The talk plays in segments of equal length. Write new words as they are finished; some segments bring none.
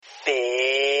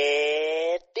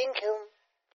Fair dinkum.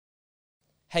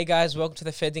 Hey guys, welcome to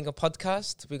the Fair Dinkum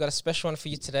podcast. We got a special one for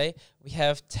you today. We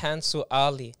have Tansu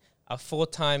Ali, a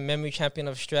four-time memory champion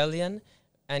of Australian,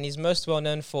 and he's most well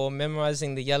known for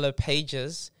memorizing the yellow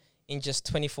pages in just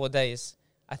 24 days.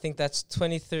 I think that's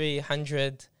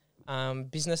 2,300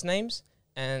 business names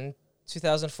and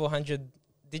 2,400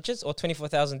 digits or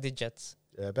 24,000 digits.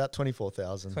 Yeah, about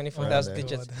 24,000. 24,000 around there.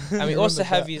 digits. And we also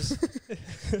have his...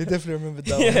 You definitely remembered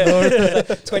that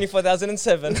one.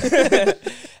 24,007.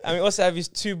 And we also have his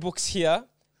two books here.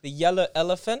 The Yellow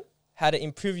Elephant, How to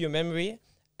Improve Your Memory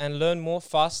and Learn More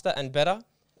Faster and Better.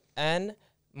 And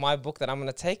my book that I'm going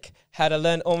to take, How to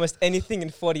Learn Almost Anything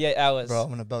in 48 Hours. Bro, I'm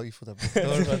going to belt you for that book. Don't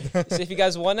worry about that. So if you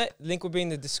guys want it, link will be in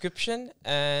the description.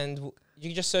 And you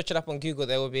can just search it up on Google.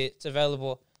 It's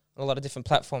available on a lot of different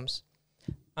platforms.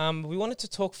 We wanted to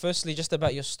talk firstly just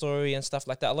about your story and stuff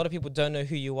like that. A lot of people don't know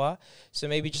who you are. So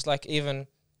maybe just like even,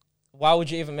 why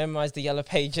would you even memorize the yellow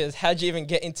pages? How'd you even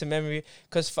get into memory?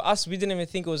 Because for us, we didn't even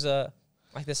think it was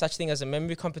there's such thing as a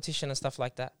memory competition and stuff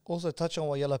like that. Also, touch on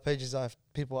what yellow pages are if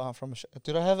people aren't from Australia.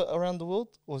 Do they have it around the world?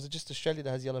 Or is it just Australia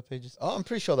that has yellow pages? Oh, I'm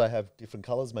pretty sure they have different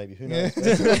colours maybe. Who knows?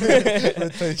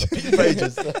 Red pages.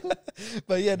 Pages.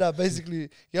 But yeah, no, basically,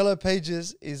 yellow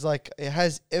pages is like, it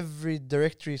has every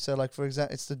directory. So like, for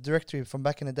example, it's the directory from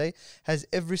back in the day, has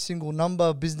every single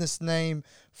number, business name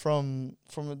from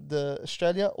the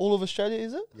Australia, all of Australia,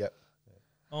 is it? Yep.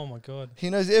 Oh my God. He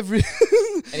knows every...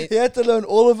 And he had to learn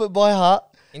all of it by heart.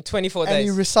 in 24 And he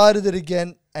days. recited it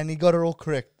again, and he got it all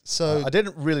correct. So I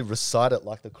didn't really recite it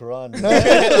like the Quran. No.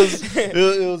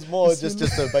 it was more just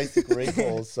a basic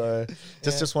recall. So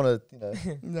just want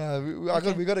to,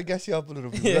 no, we got to gas you up a little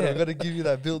bit. Yeah. We got to give you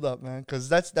that build up, man, because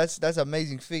that's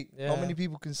amazing feat. Yeah. Not many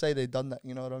people can say they've done that.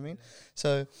 You know what I mean?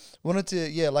 So wanted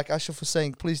to, like Ashraf was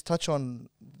saying, please touch on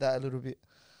that a little bit.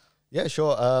 Yeah,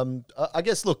 sure. I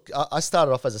guess, look, I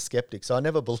started off as a skeptic, so I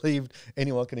never believed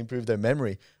anyone can improve their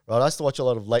memory, right? I used to watch a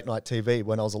lot of late night TV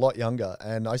when I was a lot younger,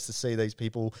 and I used to see these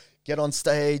people get on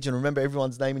stage and remember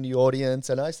everyone's name in the audience,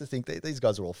 and I used to think these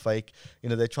guys are all fake. You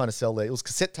know, they're trying to sell it was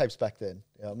cassette tapes back then.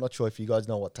 I'm not sure if you guys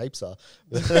know what tapes are.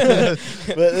 But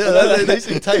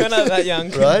these are tapes. You're not that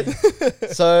young. Right?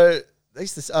 So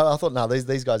I thought, no,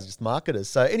 these guys are just marketers.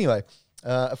 So anyway...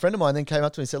 a friend of mine then came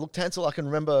up to me and said, look, Tansel, I can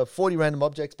remember 40 random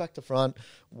objects back to front,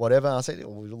 whatever. And I said,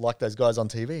 we like those guys on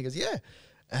TV. He goes, yeah.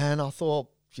 And I thought,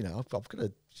 I'm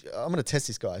going to test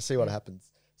this guy, see what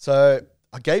happens. So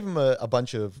I gave him a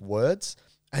bunch of words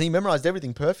and he memorized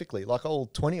everything perfectly, like all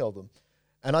 20 of them.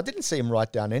 And I didn't see him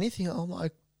write down anything. I'm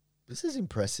like, this is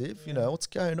impressive. What's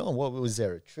going on? What was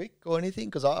there a trick or anything?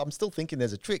 Because I'm still thinking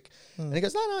there's a trick. And he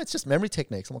goes, no, it's just memory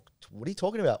techniques. I'm like, what are you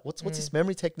talking about? What's this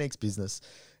memory techniques business?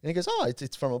 And he goes,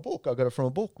 it's from a book. I got it from a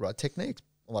book, right? Techniques.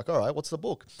 I'm like, all right, what's the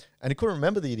book? And he couldn't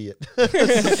remember the idiot.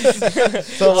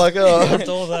 So I'm like,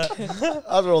 After all that.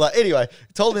 after all that. Anyway,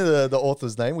 he told me the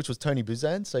author's name, which was Tony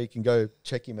Buzan, so you can go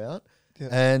check him out. Yeah.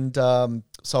 And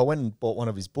so I went and bought one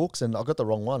of his books, and I got the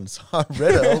wrong one. So I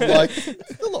read it. I was like,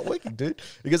 it's still not working, dude.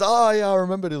 He goes, oh, yeah, I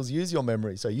remembered it was Use Your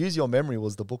Memory. So Use Your Memory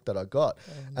was the book that I got.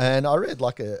 And I read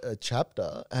like a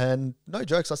chapter, and no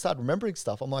jokes, I started remembering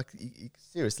stuff. I'm like,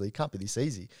 seriously, it can't be this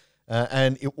easy.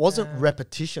 And it wasn't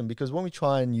repetition, because when we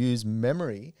try and use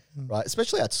memory, right,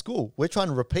 especially at school, we're trying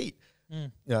to repeat.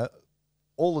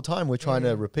 All the time we're trying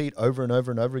to repeat over and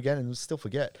over and over again, and we still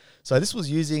forget. So this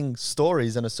was using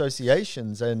stories and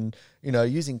associations and,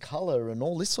 using color and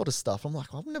all this sort of stuff. I'm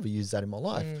like, I've never used that in my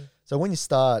life. So when you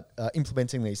start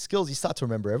implementing these skills, you start to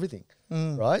remember everything,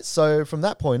 right? So from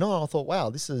that point on, I thought,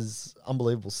 wow, this is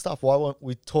unbelievable stuff. Why weren't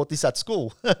we taught this at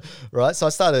school, right? So I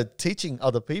started teaching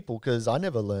other people because I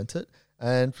never learnt it.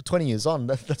 And for 20 years on,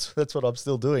 that's what I'm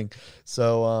still doing.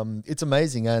 So it's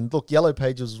amazing. And look, Yellow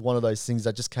Pages was one of those things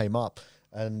that just came up.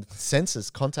 And Census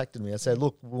contacted me. I said,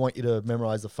 look, we want you to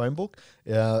memorize the phone book.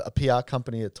 A PR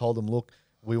company had told them, look,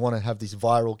 we want to have this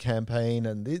viral campaign.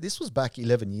 And this was back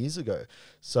 11 years ago.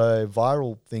 So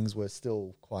viral things were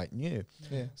still quite new.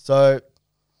 Yeah. So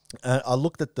I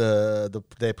looked at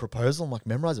their proposal. I'm like,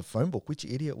 memorize a phone book. Which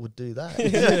idiot would do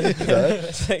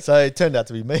that? So it turned out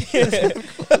to be me.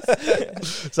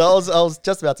 So I was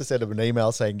just about to send him an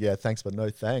email saying, yeah, thanks, but no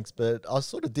thanks. But I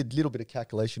sort of did a little bit of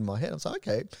calculation in my head. I was like,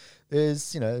 okay,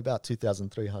 there's, about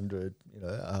 2,300,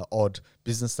 odd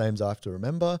business names I have to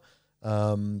remember.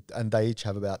 And they each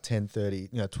have about 10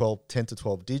 to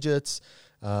 12 digits.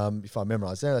 If I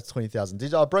memorize that, that's 20,000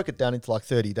 digits. I broke it down into like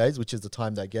 30 days, which is the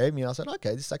time they gave me. And I said,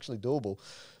 okay, this is actually doable.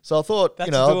 So I thought,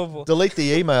 That's I'll doable. delete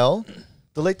the email.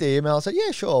 I said,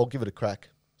 yeah, sure, I'll give it a crack.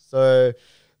 So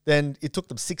then it took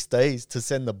them 6 days to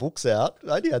send the books out.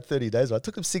 I only had 30 days, right? It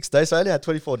took them 6 days, so I only had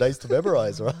 24 days to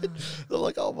memorize, right? They're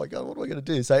like, oh my God, what am I going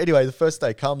to do? So anyway, the first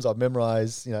day comes, I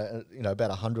memorize, about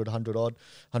 100 odd,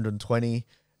 120.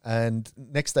 And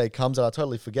next day comes and I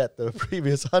totally forget the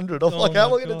previous 100. I'm like, how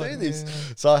am I going to do this?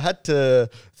 Yeah. So I had to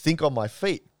think on my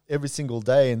feet every single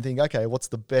day and think, okay, what's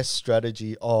the best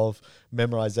strategy of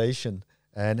memorization?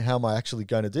 And how am I actually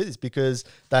going to do this? Because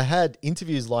they had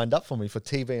interviews lined up for me for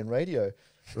TV and radio,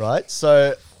 right?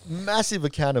 So massive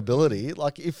accountability.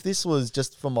 Like if this was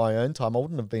just for my own time, I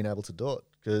wouldn't have been able to do it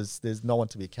because there's no one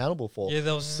to be accountable for. Yeah,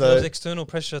 there was So- external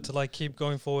pressure to like keep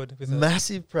going forward with it.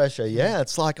 Massive pressure. Yeah.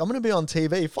 It's like, I'm going to be on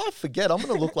TV. If I forget, I'm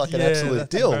going to look like an Yeah, absolute that's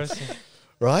dill. embarrassing.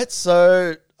 Right.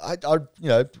 So I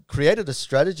created a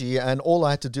strategy and all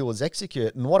I had to do was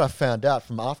execute. And what I found out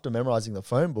from after memorizing the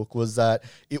phone book was that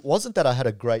it wasn't that I had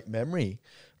a great memory,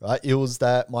 right? It was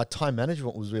that my time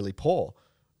management was really poor,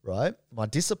 right? My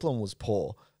discipline was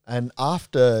poor. And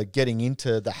after getting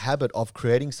into the habit of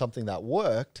creating something that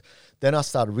worked, then I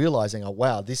started realizing, oh,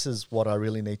 wow, this is what I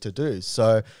really need to do.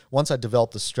 So once I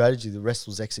developed the strategy, the rest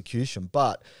was execution.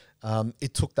 But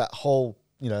it took that whole,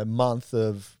 month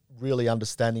of really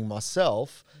understanding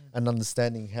myself and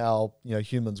understanding how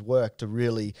humans work to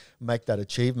really make that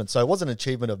achievement. So it wasn't an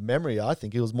achievement of memory. I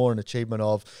think it was more an achievement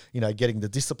of getting the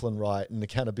discipline right and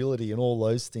accountability and all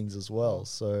those things as well.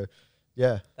 So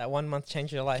yeah, That 1 month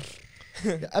changed your life.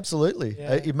 yeah, absolutely.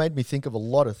 Yeah. It made me think of a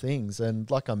lot of things. And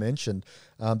like I mentioned,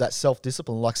 that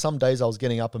self-discipline, like some days I was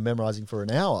getting up and memorizing for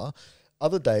an hour.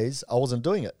 Other days I wasn't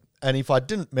doing it. And if I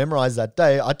didn't memorize that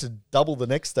day, I had to double the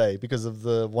next day because of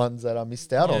the ones that I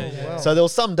missed out on. Yeah. So there were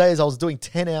some days I was doing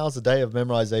 10 hours a day of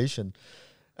memorization.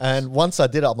 And once I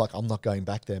did it, I'm like, I'm not going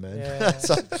back there, man. Yeah.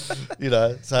 So,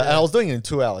 and I was doing it in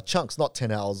 2-hour chunks, not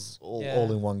 10 hours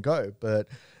all in one go. But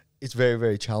it's very,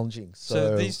 very challenging.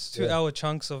 So these 2 yeah. hour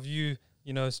chunks of you,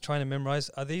 is trying to memorize,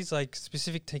 are these like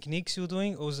specific techniques you're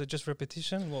doing or is it just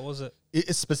repetition? What was it?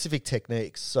 It's specific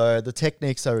techniques. So the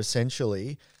techniques are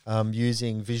essentially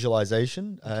using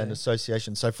visualization and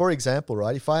association. So for example,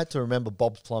 right, if I had to remember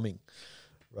Bob's Plumbing,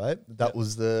 right, that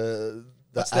was the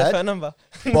What's their ad, phone number?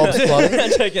 Bob's Plumbing,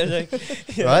 I'm joking.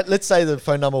 Yeah. right? Let's say the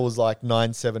phone number was like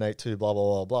 9782 blah, blah,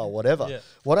 blah, blah, whatever. Yeah.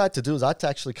 What I had to do is I had to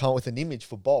actually come up with an image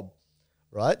for Bob,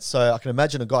 right? So I can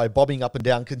imagine a guy bobbing up and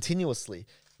down continuously,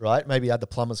 right? Maybe he had the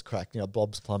plumber's crack,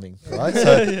 Bob's Plumbing, right?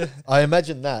 So I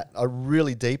imagine that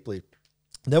really deeply.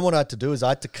 Then what I had to do is I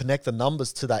had to connect the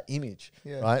numbers to that image,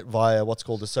 right, via what's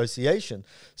called association.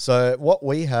 So what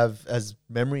we have as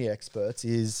memory experts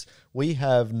is we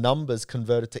have numbers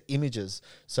converted to images.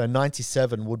 So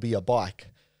 97 would be a bike,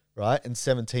 right, and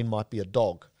 17 might be a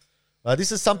dog.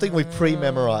 This is something we've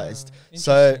pre-memorized.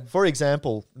 So, Interesting. for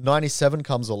example, 97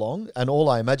 comes along and all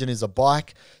I imagine is a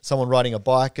bike, someone riding a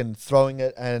bike and throwing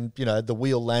it and, the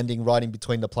wheel landing right in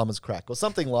between the plumber's crack or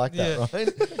something like that,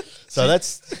 right? So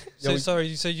that's... So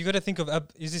sorry, so you got to think of,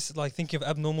 is this like thinking of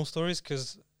abnormal stories?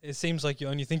 Because it seems like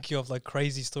you're only thinking of like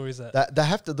crazy stories that they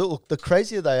have to look. The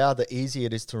crazier they are, the easier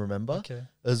it is to remember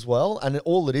as well. And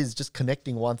all it is just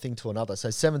connecting one thing to another.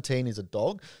 So 17 is a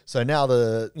dog. So now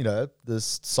the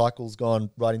cycle's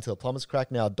gone right into the plumber's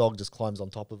crack. Now a dog just climbs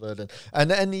on top of it,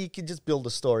 and you can just build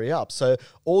a story up. So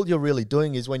all you're really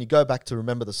doing is when you go back to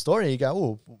remember the story, you go,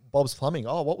 oh, Bob's plumbing.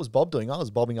 Oh, what was Bob doing? I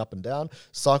was bobbing up and down.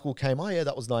 Cycle came. Oh yeah,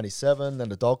 that was 97. Then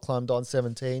the dog climbed on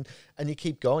 17, and you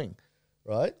keep going,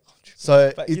 right?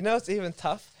 So But it's even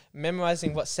tough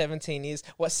memorizing what 17 is,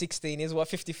 what 16 is, what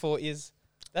 54 is.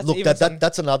 That's look, even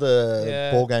that's another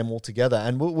ball game altogether,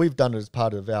 and we've done it as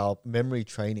part of our memory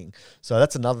training. So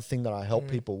that's another thing that I help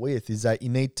people with is that you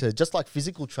need to, just like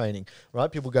physical training, right?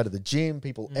 People go to the gym,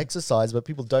 people exercise, but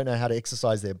people don't know how to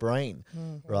exercise their brain,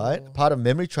 right? Part of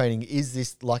memory training is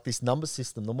this number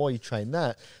system. The more you train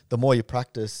that, the more you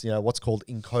practice, what's called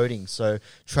encoding. So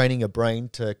training your brain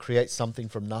to create something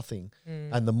from nothing,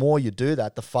 and the more you do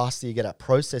that, the faster you get at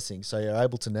processing. So you're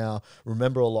able to now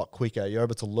remember a lot quicker. You're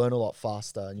able to learn a lot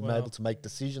faster. And you're able to make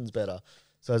decisions better.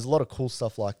 So there's a lot of cool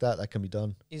stuff like that can be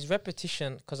done. Is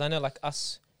repetition, because I know like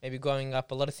us, maybe growing up,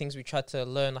 a lot of things we try to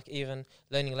learn, like even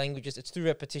learning languages, it's through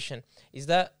repetition. Is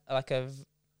that like a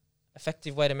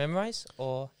effective way to memorize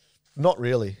or? Not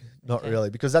really,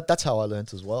 really, because that's how I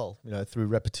learnt as well, through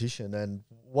repetition. And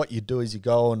what you do is you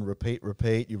go and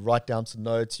repeat, you write down some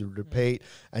notes, you repeat,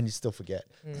 and you still forget.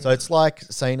 So it's like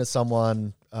saying to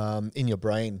someone in your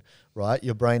brain, right?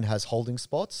 Your brain has holding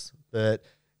spots, but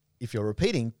if you're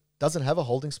repeating, doesn't have a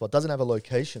holding spot, doesn't have a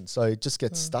location. So it just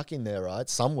gets stuck in there, right?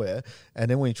 Somewhere. And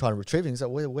then when you try and retrieve it, it's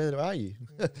like, where are you?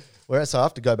 Whereas I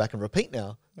have to go back and repeat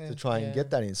now to try and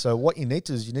get that in. So what you need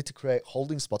to do is you need to create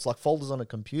holding spots like folders on a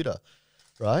computer,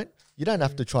 right? You don't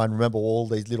have to try and remember all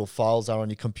these little files are on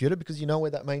your computer because you know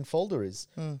where that main folder is,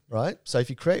 right? So if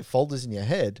you create folders in your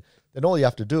head, then all you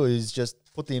have to do is just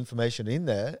put the information in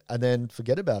there and then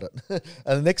forget about it.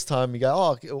 And the next time you go,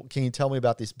 oh, can you tell me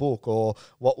about this book, or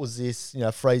what was this,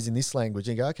 phrase in this language?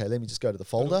 And you go, okay, let me just go to the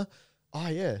folder. Oh,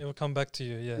 yeah. It will come back to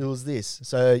you. Yeah. It was this.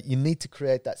 So you need to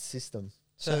create that system.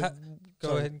 So go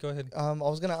sorry. ahead. I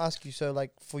was gonna ask you, so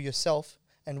like for yourself,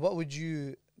 and what would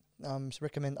you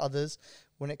recommend others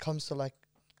when it comes to like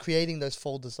creating those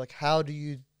folders? Like, how do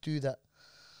you do that?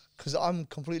 Because I'm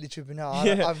completely tripping out.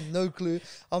 I have no clue.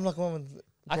 I'm like,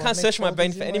 I can't search my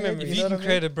brain for any memory. If you can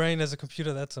create a brain as a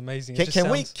computer, that's amazing.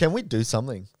 Can we do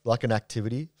something like an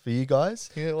activity for you guys?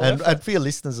 Yeah, and for your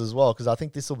listeners as well, because I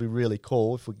think this will be really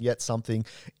cool if we get something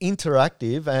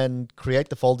interactive and create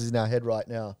the folders in our head right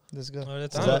now. Let's go. Oh,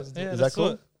 that's Is that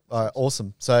cool? All right,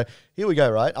 awesome. So here we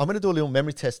go, right? I'm going to do a little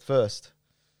memory test first.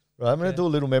 Right, I'm going to do a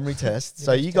little memory test.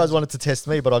 So you guys wanted to test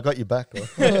me, but I got you back.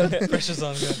 Right? Pressure's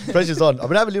on. Yeah. Pressure's on. I'm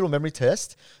going to have a little memory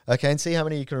test, okay, and see how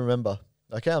many you can remember.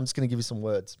 Okay, I'm just going to give you some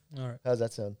words. All right. How's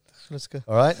that sound? Let's go.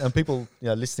 All right, and people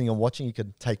listening and watching, you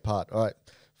can take part. All right,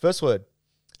 first word,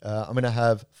 I'm going to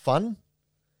have fun.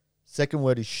 Second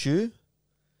word is shoe.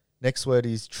 Next word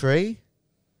is tree,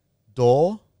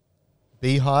 door,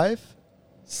 beehive,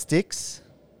 sticks,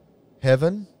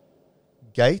 heaven,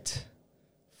 gate,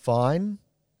 fine,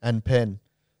 and pen.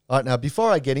 All right, now before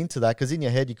I get into that, because in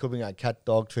your head you could be like cat,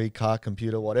 dog, tree, car,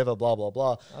 computer, whatever, blah, blah,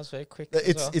 blah. That was very quick.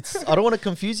 It's. I don't want to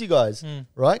confuse you guys,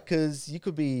 right? Because you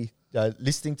could be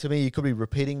listening to me, you could be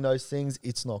repeating those things.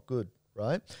 It's not good,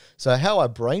 right? So how our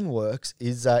brain works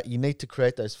is that you need to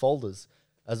create those folders,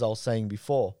 as I was saying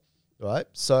before, right?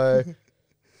 So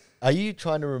are you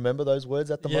trying to remember those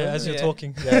words at the moment? Yeah, as you're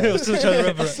talking. Yeah. I was still trying to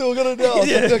remember it. Still got to know.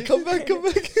 Yeah. Come back.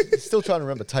 Still trying to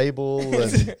remember table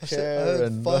and chair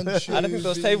and fun I don't think there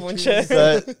was table and chair.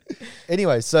 So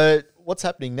anyway, so what's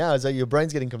happening now is that your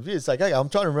brain's getting confused. It's like, hey, I'm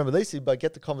trying to remember these, but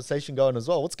get the conversation going as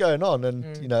well. What's going on? And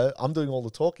I'm doing all the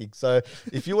talking. So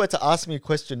if you were to ask me a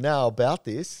question now about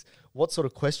this, what sort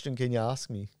of question can you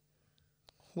ask me?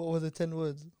 What were the 10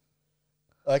 words?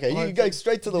 Okay, you can go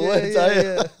straight to the words.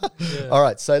 Yeah. All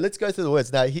right, so let's go through the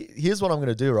words. Now, here's what I'm going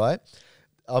to do, right?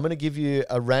 I'm going to give you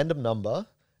a random number,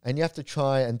 and you have to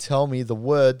try and tell me the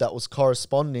word that was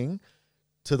corresponding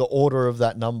to the order of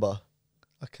that number.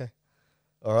 Okay.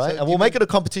 All right, So and we'll make it a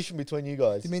competition between you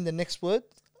guys. Do you mean the next word?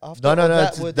 After No,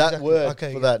 that it's word, that exactly. word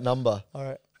Okay, for yeah. that number. All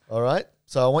right. All right,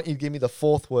 so I want you to give me the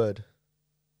fourth word.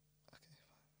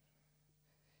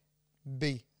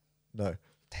 B. No.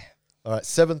 All right,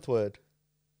 seventh word.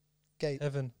 Gate.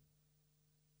 Heaven.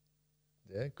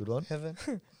 Yeah, good one. Heaven.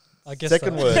 I guess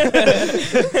Second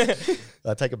that. word.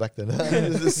 I take it back then.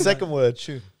 The second word.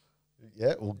 Shoe.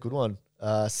 Yeah, well, good one.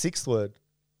 Sixth word.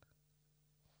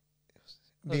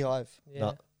 Beehive. Yeah.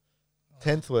 No.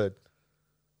 10th word.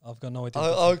 I've got no idea.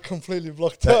 I completely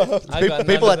blocked No, out. I got none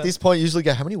people of at them. this point usually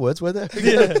go, how many words were there?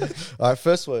 Yeah. All right,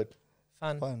 first word.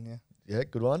 Fun. Fine, yeah. Yeah,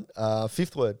 good one.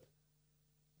 Fifth word.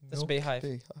 That's Milk. beehive.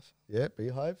 Beehive. Yeah,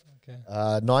 beehive. Okay.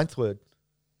 Ninth word.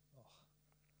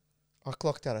 I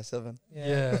clocked out at 7.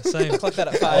 Yeah, same. Clock that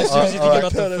at As 5. soon as you all think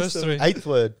right. about the first three. Eighth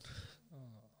word.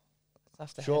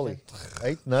 After Surely. heaven.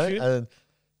 Eighth, no. Shoe? And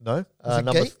no. Was it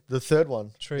Number gate? the third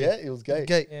one. Tree. Yeah, it was gate.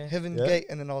 Gate. Yeah. Heaven, Yeah. gate,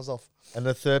 and then I was off. And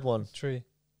the third one. Tree.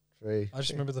 Tree. I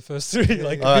just remember the first three.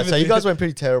 Like, All right, so you vividly. guys went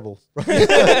pretty terrible.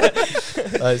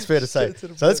 It's fair to say.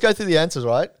 So let's go through the answers,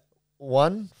 right?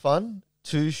 1, fun.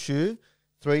 2, shoe.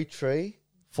 3, tree.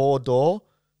 4, door.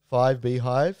 5,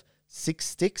 beehive. 6,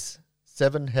 sticks.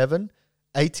 7, heaven.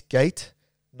 8, gate.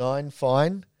 9,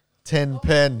 fine. 10,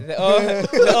 pen. They all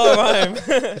rhyme.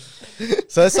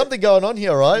 So there's something going on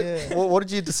here, right? Yeah. What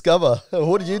did you discover?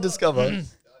 What did you discover?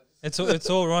 It's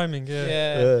all rhyming.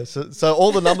 Yeah. Yeah. So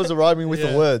all the numbers are rhyming with the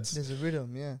Yeah. words. There's a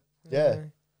rhythm, yeah. Yeah.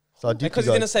 So I do Because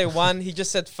he didn't say one, he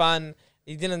just said fun.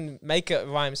 He didn't make it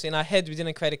rhyme. So in our head, we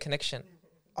didn't create a connection.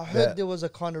 I heard Yeah. there was a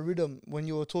kind of rhythm when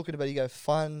you were talking about. You go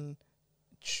fun,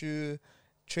 chew,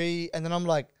 tree, and then I'm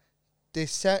like,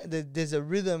 there's a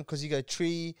rhythm because you go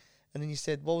tree, and then you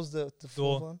said what was the fourth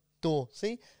Door. one? Door.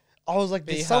 See, I was like,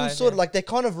 there's some Beehive, sort of yeah. like they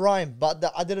kind of rhyme, but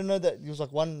I didn't know that it was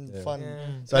like one Yeah. fun. Yeah.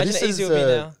 So Imagine this how is easy it would be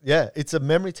now. yeah, it's a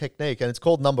memory technique, and it's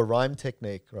called number rhyme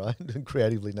technique, right?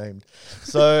 Creatively named.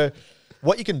 So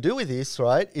what you can do with this,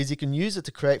 right, is you can use it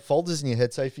to create folders in your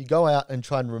head. So if you go out and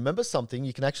try and remember something,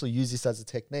 you can actually use this as a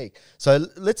technique. So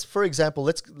for example,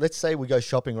 let's say we go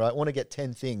shopping, right? I want to get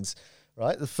 10 things.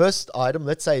 Right, the first item,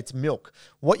 let's say it's milk.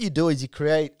 What you do is you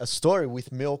create a story with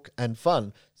milk and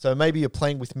fun. So maybe you're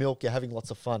playing with milk, you're having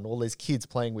lots of fun. All these kids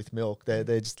playing with milk, they're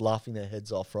just laughing their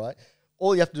heads off, right?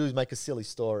 All you have to do is make a silly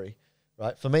story,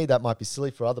 right? For me, that might be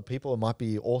silly. For other people, it might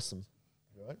be awesome,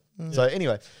 right? Mm. So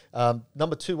anyway,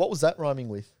 number 2, what was that rhyming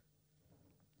with?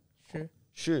 Shoe.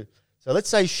 Shoe. So let's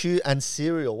say shoe and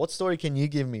cereal. What story can you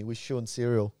give me with shoe and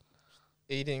cereal?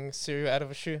 Eating cereal out of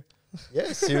a shoe.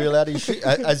 Yeah, cereal out of your shoe.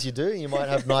 As you do, you might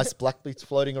have nice black bits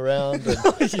floating around.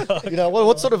 And, you know,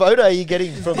 what sort of odor are you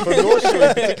getting from your shoe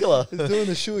in particular? He's doing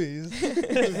the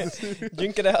shoeies.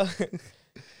 Drink it out.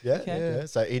 Yeah, Okay. yeah.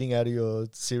 So eating out of your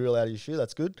cereal out of your shoe,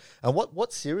 that's good. And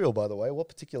what cereal, by the way? What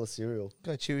particular cereal?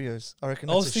 Got Cheerios. I reckon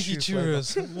I was that's a thinking shoe flavour.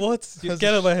 Cheerios. What? You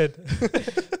get out of my head.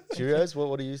 Cheerios?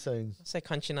 What are you saying? Say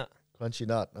crunchy nut. Crunchy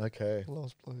nut. Okay.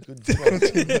 Lost bloke. Good. Good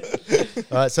one.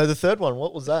 All right. So the third one,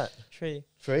 what was that? Tree.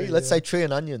 Tree. Tree, Let's yeah. say tree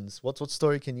and onions. What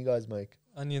story can you guys make?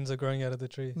 Onions are growing out of the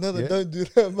tree. No, they Yeah. don't do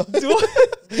that,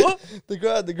 man. What? They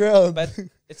grow out the ground. But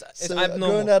it's so abnormal.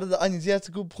 growing out of the onions, yeah, that's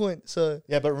a good point. So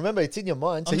Yeah, but remember, it's in your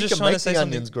mind, so I'm you just can trying to make say the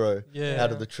something- onions grow Yeah.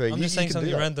 out of the tree. I'm You- just you saying can do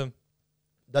something that. random.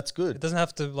 That's It good. doesn't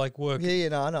have to like work. yeah,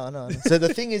 no, I know. So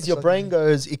the thing is, your It's brain like-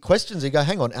 goes, it questions, you go,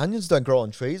 hang on, onions don't grow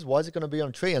on trees. Why is it going to be on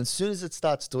a tree? And as soon as it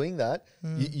starts doing that,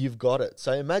 you've got it.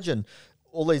 So imagine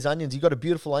all these onions. You've got a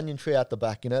beautiful onion tree out the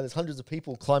back. You know, there's hundreds of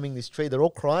people climbing this tree. They're all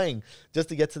crying just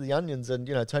to get to the onions. And,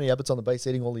 you know, Tony Abbott's on the base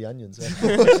eating all the onions.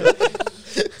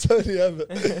 Totally have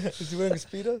it. Is he wearing a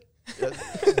speedo?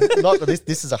 Not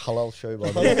this is a halal show,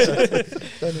 by the way.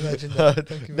 Don't imagine that.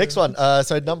 Thank you Next very one.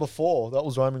 So number 4, that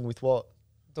was rhyming with what?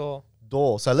 Door.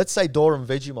 Door. So let's say door and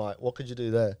Vegemite. What could you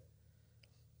do there? much.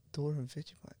 Door and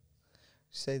Vegemite.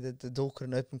 Say that the door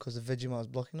couldn't open because the Vegemite was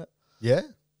blocking it. Yeah.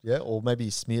 Yeah. Or maybe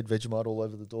you smeared Vegemite all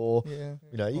over the door. Yeah,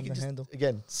 You know, you On can the just, handle.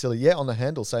 again, silly. Yeah, on the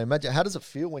handle. So imagine, how does it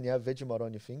feel when you have Vegemite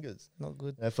on your fingers? not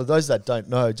good. Now, for those that don't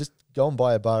know, just go and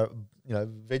buy a bar, you know,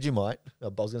 Vegemite. I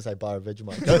was going to say bar of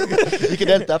Vegemite. You can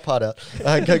edit that part out.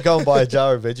 Go and buy a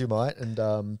jar of Vegemite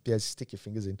and yeah, stick your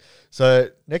fingers in. So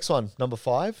next one, number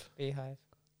 5, Beehive.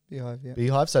 Beehive, yeah.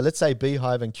 beehive. So let's say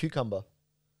beehive and cucumber.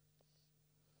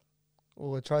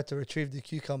 Or I tried to retrieve the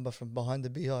cucumber from behind the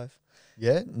beehive,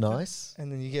 Yeah, nice. and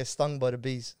then you get stung by the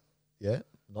bees. Yeah,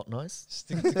 not nice.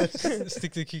 Stick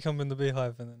the cucumber in the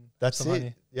beehive and then That's some it.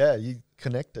 honey. Yeah, you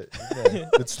connect it. Yeah,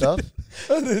 good stuff.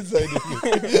 I didn't say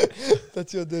anything.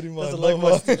 That's your dirty mind. Doesn't like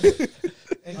not my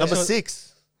mine. Number Sure.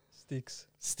 6, Sticks.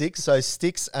 sticks. So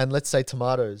sticks and let's say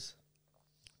tomatoes.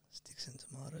 Sticks and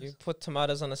tomatoes. You put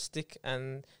tomatoes on a stick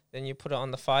and then you put it on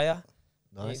the fire.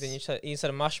 Nice. Then instead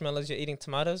of marshmallows, you're eating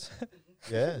tomatoes.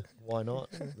 Yeah, why not?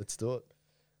 Let's do it.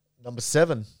 Number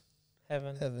 7.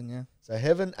 Heaven. Heaven, yeah. So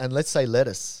heaven and let's say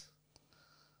lettuce.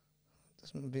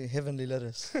 This would be heavenly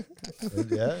lettuce.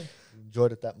 Yeah, you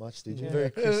enjoyed it that much, did you? Yeah. Very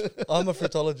crisp. I'm a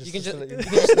fruitologist. You can just just, to you let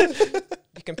can just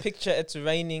you can picture it's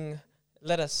raining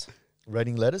lettuce.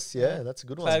 Raining lettuce, yeah, Yeah. that's a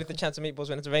good Play one. with the chance of meatballs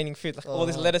when it's raining food. Like all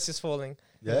this Oh. lettuce is falling.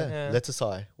 Yeah, Yeah. lettuce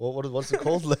eye. What's it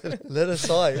called? lettuce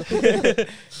eye.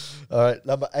 All right,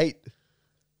 number 8.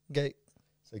 Gate.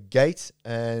 So gate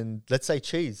and let's say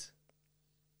cheese.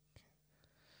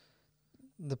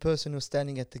 The person who was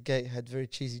standing at the gate had very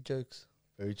cheesy jokes.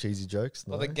 Very cheesy jokes.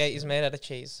 Well, the nice. gate is made out of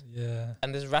cheese, Yeah.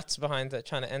 and there's rats behind it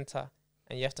trying to enter,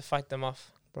 and you have to fight them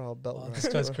off. Bro, I'll belt Wow, right, this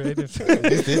guy's bro. creative.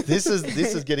 this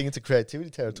is getting into creativity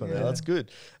territory now. Yeah. That's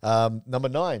good. Number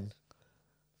 9.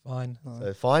 Fine. No,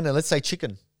 So fine, and let's say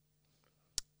chicken.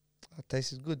 that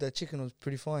tasted good. That chicken was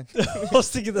pretty fine. I was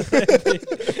thinking the same thing.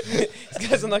 These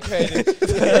guys are not creative.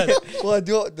 Well,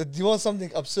 do you want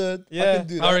something absurd? I Yeah. can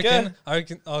do I that.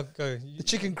 reckon. I'll go. The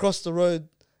chicken crossed the road.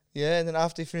 Yeah, and then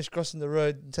after he finished crossing the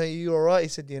road, tell you alright? He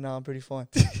said, yeah, no, I'm pretty fine.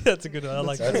 That's a good one. I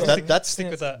like that. That's Stick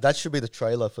with that. that should be the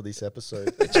trailer for this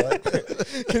episode. Right?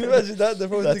 Can you imagine that? They're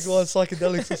probably That's- thinking, well,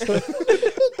 psychedelics or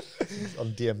something.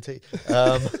 On DMT.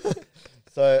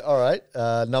 So all right,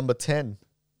 number 10.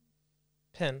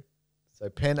 Pen. So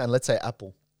pen and let's say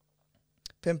apple.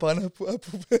 Pen, pineapple,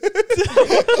 apple.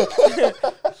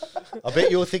 I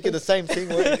bet you were thinking the same thing.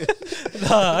 Weren't you?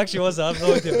 Nah, actually, was that? I have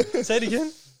no idea. Say it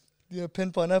again. Yeah,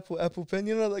 pen, pineapple, apple, pen.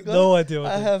 You know that guy? No idea.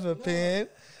 What I that- have a pen.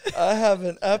 I have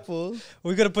an apple.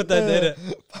 We gotta put that in the edit.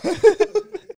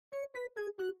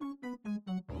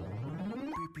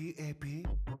 PPAP.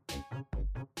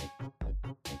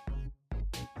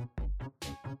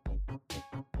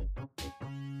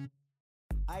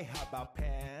 I have a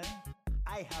pen.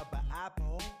 I have an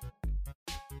apple.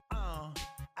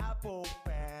 Apple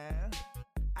pen.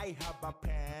 I have a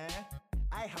pen.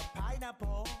 I have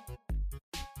pineapple.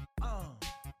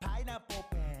 Pineapple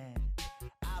pen.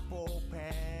 Apple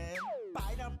pen.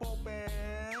 Pineapple pen.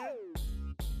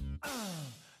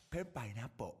 Pen,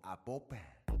 pineapple, apple pen.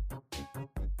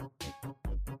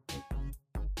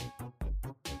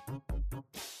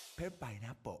 pen,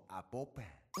 pineapple, apple,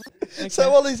 pen.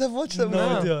 So Ollie's have watched that No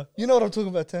movie. idea. You know what I'm talking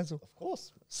about, Tansel. Of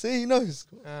course. See, he knows.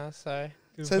 Sorry.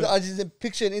 So I just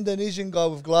picture an Indonesian guy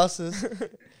with glasses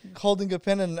holding a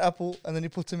pen and an apple, and then he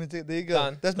puts them into. There you go.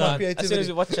 Done. That's my Done. As soon as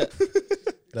creativity. we watch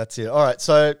it. That's it. All right.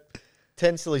 So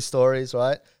 10 silly stories,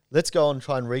 right? Let's go and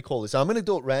try and recall this. I'm going to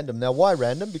do it random. Now, why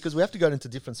random? Because we have to go into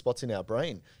different spots in our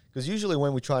brain. Because usually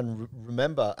when we try and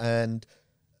remember and,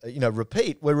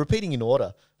 repeat, we're repeating in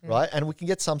order, right? And we can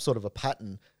get some sort of a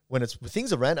pattern when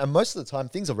things are random. And most of the time,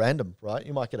 things are random, right?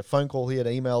 You might get a phone call here, an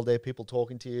email there, people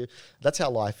talking to you. That's how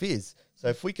life is. So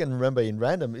if we can remember in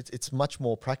random, it's much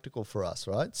more practical for us,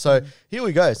 right? So here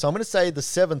we go. So I'm going to say the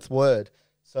 7th word.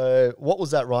 So what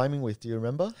was that rhyming with? Do you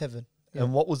remember? Heaven.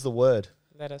 And what was the word?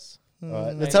 Lettuce. All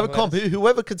right, Mm, let's have a comp. lettuce.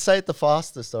 Whoever could say it the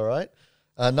fastest, all right?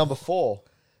 Number 4.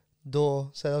 Door.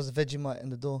 So that was a Vegemite in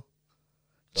the door.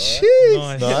 Jeez.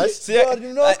 Nice. Nice. So yeah, I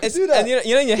didn't know I could it's- do that. And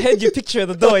you know in your head you picture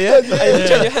the door, yeah? And you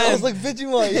picture your I hand. was like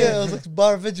Vegemite. Yeah, I was like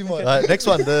bar of Vegemite. All right, next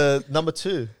one, the number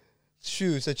 2.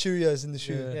 Shoe. So Cheerios in the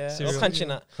shoe. Yeah. Yeah, or Cereal. crunchy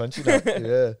nut. Crunchy nut.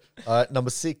 Yeah. All right, number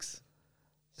 6.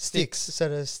 Sticks. So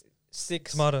there's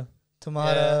 6. Tomato.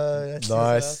 tomato. Yeah. That's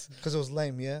Nice. Because it was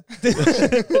lame. Yeah.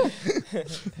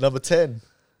 Number 10.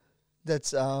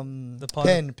 That's The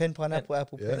pen, pineapple,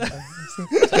 apple, Yeah. pen.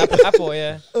 So apple,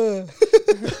 yeah.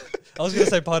 I was gonna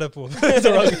say pineapple. It's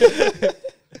the wrong-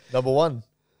 Number 1.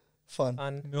 Fun.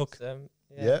 Fun. Milk.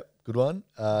 Yeah. Good one.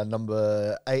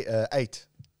 Number 8.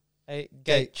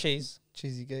 Gate. Cheese.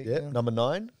 Cheesy gate. Yeah. Number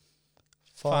 9.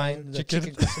 Fine. The Chicken.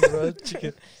 chicken crossing the road.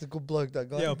 Chicken. He's a good bloke, that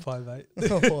guy. Yeah, fine, mate.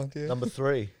 Fine, yeah. Number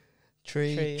 3.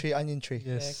 Tree, onion tree.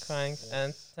 Yes. Yeah, crying.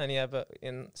 And Tony Abbott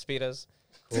in Speedos.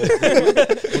 Cool.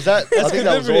 Was that? I think good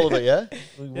that was memory. all of it. Yeah.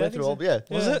 We I went think through so. all. Yeah.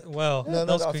 Was Yeah. it? Wow. No, that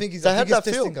no, was I quick. think he's, So I how'd think he's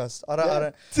that feel? testing us. I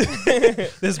don't, Yeah.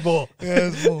 There's more. yeah,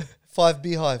 there's more. 5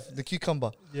 beehive, the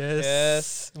cucumber.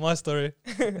 Yes. My story.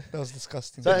 That was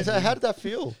disgusting. So how did that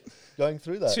feel going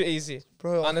through that? Too easy,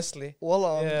 Bro, honestly.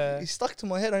 well, Yeah. it stuck to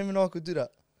my head. I didn't even know I could do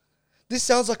that. This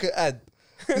sounds like an ad.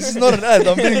 This is not an ad.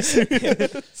 I'm being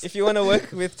serious. If you want to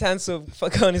work with Tansel,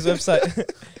 go on his website.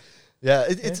 Yeah,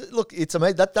 it's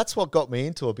amazing. That's what got me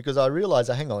into it because I realized,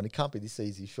 hang on, it can't be this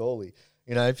easy, surely.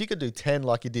 You know, if you could do 10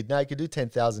 like you did now, you could do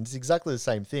 10,000. It's exactly the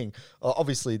same thing.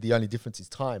 Obviously, the only difference is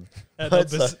time. And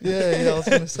Right, numbers. so- Yeah, I was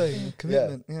going to say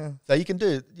commitment. Yeah. So you can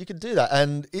do that,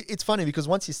 and it's funny because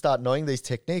once you start knowing these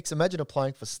techniques, imagine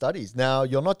applying for studies. Now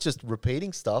you're not just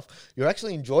repeating stuff; you're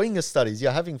actually enjoying your studies.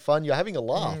 You're having fun. You're having a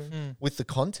laugh with the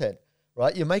content,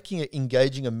 right? You're making it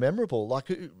engaging and memorable. Like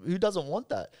who doesn't want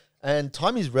that? And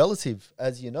time is relative,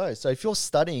 as you know. So if you're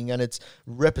studying and it's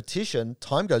repetition,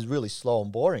 time goes really slow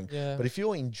and boring. Yeah. But if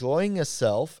you're enjoying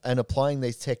yourself and applying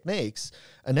these techniques,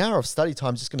 an hour of study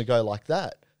time is just going to go like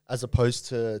that, as opposed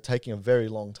to taking a very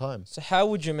long time. So how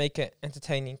would you make it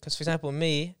entertaining? Because, for example,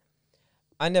 me,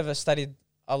 I never studied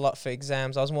a lot for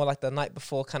exams. I was more like the night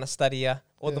before kind of studier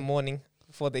or the morning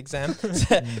before the exam.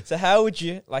 So how would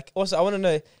you, like, also I want to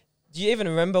know, do you even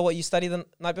remember what you studied the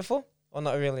night before or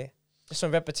not really? Just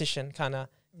from repetition kind of.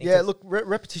 Yeah, look,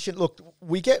 repetition. Look,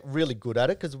 we get really good at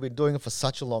it because we've been doing it for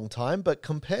such a long time. But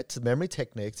compared to memory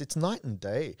techniques, it's night and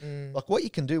day. Like what you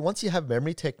can do once you have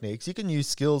memory techniques, you can use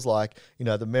skills like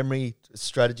the memory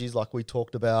strategies, like we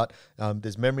talked about.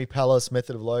 There's memory palace,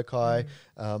 method of loci,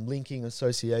 linking,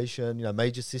 association.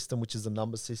 Major system, which is a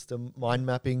number system, mind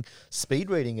mapping, speed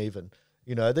reading, even.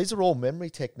 These are all memory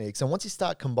techniques. And once you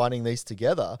start combining these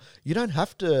together, you don't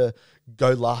have to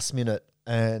go last minute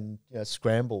and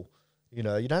scramble. You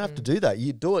don't have to do that.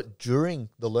 You do it during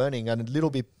the learning and a little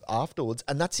bit afterwards,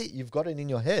 and that's it. You've got it in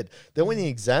your head. Then when the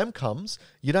exam comes,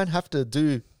 you don't have to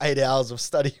do 8 hours of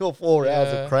study or 4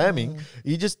 hours of cramming.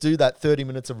 You just do that 30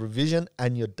 minutes of revision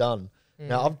and you're done.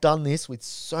 Now, I've done this with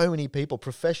so many people,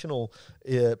 professional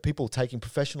people taking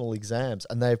professional exams,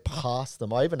 and they've passed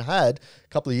them. I even had, a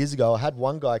couple of years ago, I had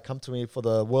one guy come to me for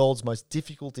the world's most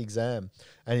difficult exam,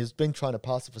 and he's been trying to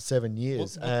pass it for 7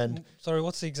 years. Sorry,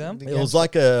 what's the exam? It was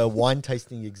like a wine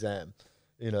tasting exam,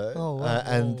 Oh, wow.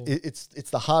 and it's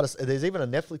the hardest. There's even a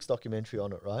Netflix documentary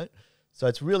on it, right? So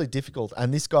it's really difficult.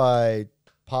 And this guy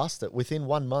passed it within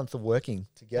 1 month of working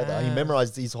together. He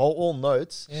memorized his all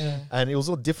notes, and it was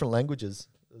all different languages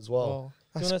as well. Well,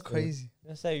 That's crazy.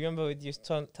 I say, remember with you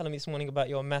telling me this morning about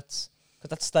your maths, because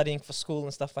that's studying for school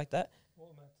and stuff like that.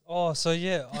 Oh, so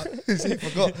yeah. He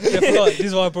forgot. I forgot. This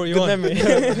is why I brought you Good on.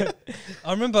 memory.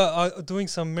 I remember doing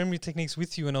some memory techniques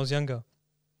with you when I was younger.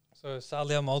 So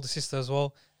Salia, my older sister as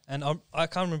well. And I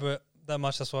can't remember that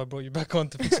much. That's why I brought you back on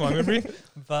to fix my memory.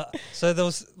 But so there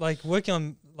was like working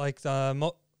on like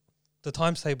the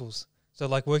times tables. So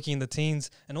like working in the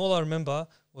teens. And all I remember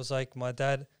was like my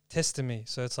dad testing me.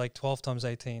 So it's like 12 times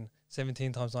 18,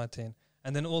 17 times 19.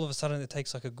 And then all of a sudden it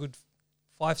takes like a good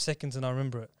 5 seconds and I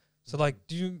remember it. So like,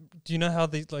 do you know how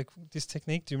they like this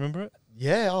technique? Do you remember it?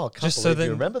 Yeah, oh, I can't Just so believe you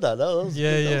then- remember that. That was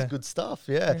Yeah, good, that yeah. was good stuff.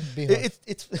 Yeah, Beehive.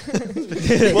 it's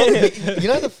well, you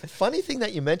know, the funny thing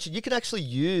that you mentioned, you can actually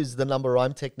use the number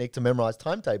rhyme technique to memorize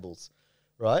timetables,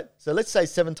 right? So let's say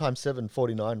 7 times 7,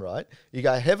 49, right? You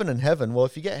go heaven and heaven. Well,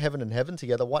 if you get heaven and heaven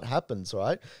together, what happens,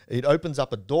 right? It opens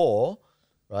up a door,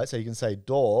 right? So you can say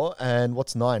door, and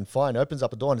what's 9? Fine. Opens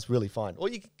up a door, and it's really fine. Or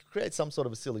you can create some sort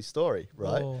of a silly story,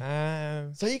 right?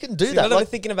 Oh. So you can do See, that. now we're Like,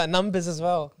 thinking about numbers as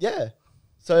well. yeah.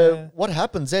 So Yeah. what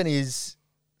happens then is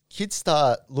kids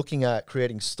start looking at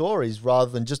creating stories rather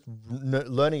than just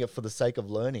learning it for the sake of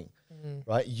learning,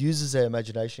 right? Uses their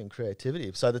imagination and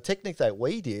creativity. So the technique that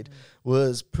we did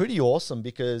was pretty awesome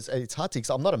because it's hard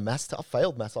to, I'm not a maths, I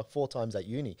failed maths like 4 times at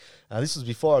uni. This was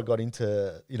before I got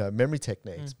into, memory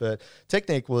techniques, but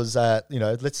technique was that,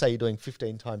 let's say you're doing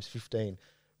 15 times 15,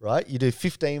 right? You do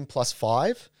 15 plus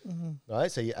 5,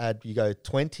 right? So you go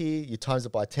 20, you times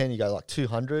it by 10, you go like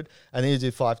 200, and then you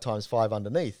do 5 times 5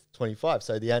 underneath, 25.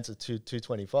 So the answer is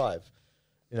 225.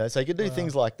 So you can do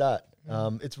things like that.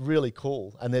 It's really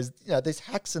cool. And there's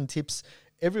hacks and tips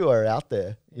everywhere out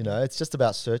there. It's just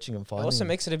about searching and It finding also them.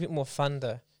 makes it a bit more fun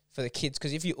though for the kids,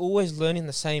 because if you always learn in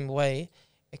the same way,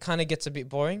 it kind of gets a bit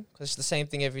boring because it's the same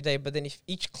thing every day. But then if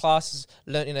each class is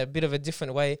learned in a bit of a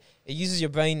different way, it uses your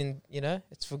brain and,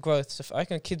 it's for growth. So I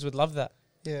reckon kids would love that.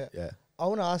 Yeah. Yeah. I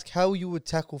want to ask how you would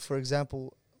tackle, for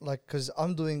example, like, because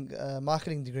I'm doing a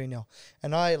marketing degree now,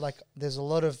 and there's a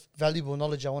lot of valuable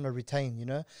knowledge I want to retain,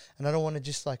 and I don't want to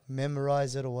just like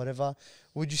memorize it or whatever.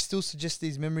 Would you still suggest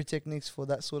these memory techniques for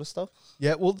that sort of stuff?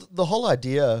 Yeah, well, the whole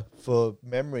idea for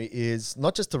memory is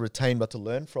not just to retain, but to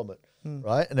learn from it,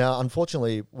 right? Now,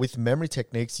 unfortunately, with memory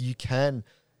techniques, you can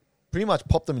pretty much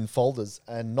pop them in folders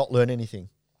and not learn anything,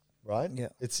 right? Yeah.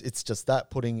 It's just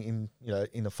that, putting in,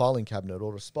 in a filing cabinet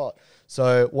or a spot.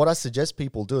 So what I suggest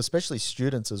people do, especially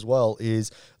students as well,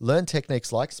 is learn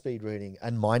techniques like speed reading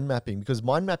and mind mapping, because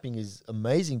mind mapping is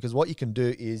amazing, because what you can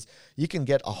do is you can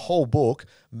get a whole book,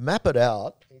 map it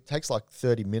out. It takes like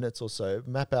 30 minutes or so,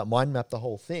 mind map the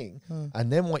whole thing.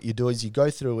 And then what you do is you go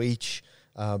through each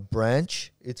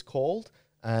branch, it's called,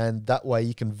 and that way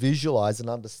you can visualize and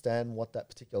understand what that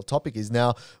particular topic is.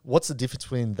 Now, what's the difference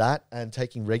between that and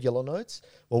taking regular notes?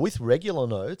 Well, with regular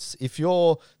notes, if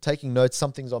you're taking notes,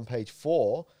 something's on page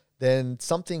 4, then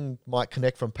something might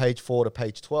connect from page 4 to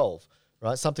page 12,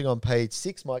 right? Something on page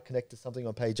 6 might connect to something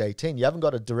on page 18. You haven't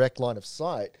got a direct line of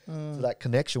sight to that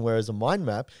connection, whereas a mind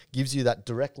map gives you that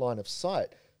direct line of sight.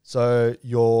 So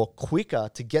you're quicker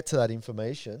to get to that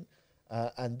information.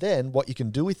 And then what you can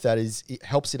do with that is it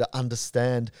helps you to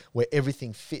understand where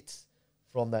everything fits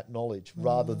from that knowledge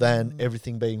rather than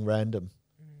everything being random.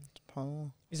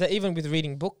 Is that even with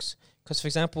reading books? Because, for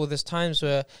example, there's times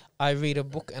where I read a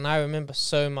book and I remember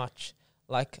so much.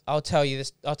 Like, I'll tell you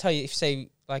this. I'll tell you, if you say,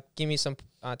 like, give me some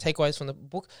takeaways from the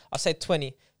book, I'll say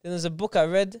 20. Then there's a book I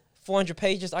read, 400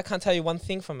 pages. I can't tell you one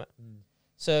thing from it.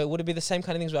 So would it be the same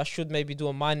kind of things where I should maybe do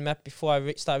a mind map before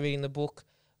I start reading the book?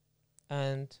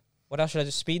 And what else should I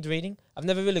do? Speed reading? I've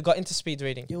never really got into speed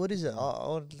reading. Yeah, what is it? I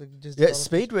would just Yeah,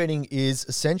 speed reading is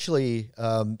essentially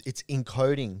it's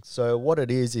encoding. So what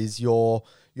it is you're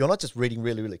not just reading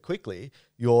really, really quickly.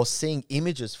 You're seeing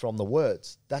images from the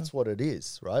words. That's what it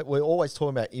is, right? We're always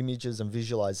talking about images and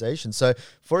visualization. So,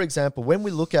 for example, when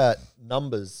we look at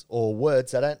numbers or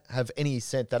words that don't have any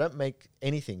sense, they don't make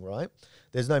anything, right?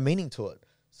 There's no meaning to it.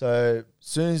 So,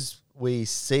 soon as we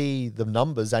see the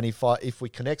numbers, and if we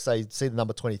connect, say, see the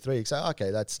number 23, you say,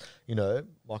 okay, that's,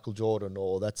 Michael Jordan,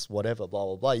 or that's whatever, blah,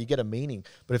 blah, blah. You get a meaning.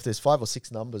 But if there's 5 or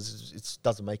 6 numbers, it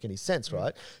doesn't make any sense,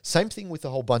 right? Same thing with a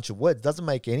whole bunch of words. It doesn't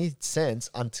make any sense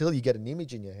until you get an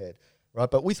image in your head,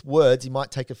 right? But with words, you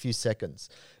might take a few seconds.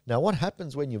 Now, what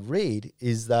happens when you read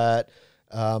is that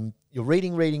you're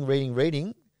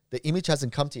reading. The image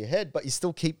hasn't come to your head, but you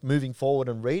still keep moving forward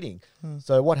and reading.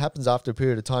 So what happens after a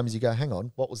period of time is you go, hang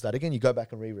on, what was that again? You go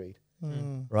back and reread,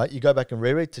 right? You go back and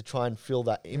reread to try and fill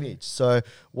that image. So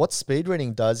what speed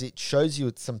reading does, it shows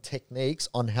you some techniques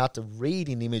on how to read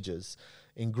in images,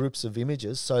 in groups of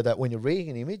images, so that when you're reading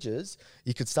in images,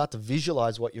 you can start to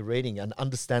visualize what you're reading and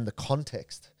understand the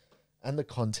context and the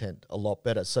content a lot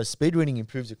better. So speed reading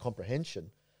improves your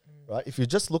comprehension, right? If you're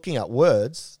just looking at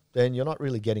words, then you're not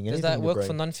really getting anything. Does that in your work for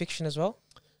brain. non-fiction as well?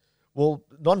 Well,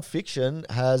 non-fiction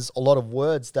has a lot of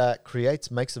words that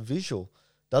makes a visual,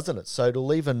 doesn't it? So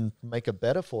it'll even make it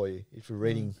better for you if you're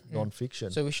reading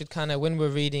non-fiction. So we should kind of, when we're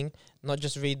reading, not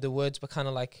just read the words, but kind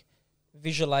of like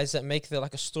visualize it, make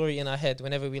like a story in our head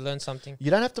whenever we learn something?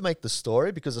 You don't have to make the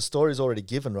story because the story is already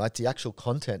given, right? The actual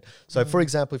content. So, for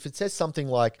example, if it says something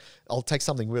like, I'll take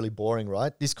something really boring,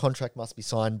 right? This contract must be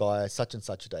signed by such and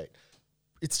such a date.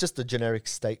 It's just a generic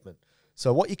statement.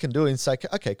 So what you can do is say,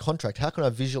 okay, contract, how can I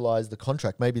visualize the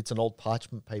contract? Maybe it's an old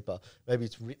parchment paper. Maybe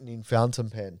it's written in fountain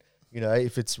pen. You know,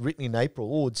 if it's written in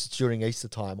April, it's during Easter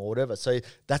time or whatever. So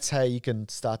that's how you can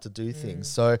start to do things.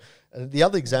 So the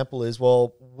other example is,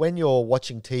 well, when you're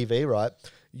watching TV, right,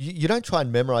 you don't try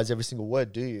and memorize every single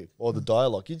word, do you? Or the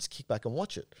dialogue. You just kick back and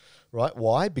watch it, right?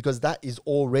 Why? Because that is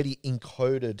already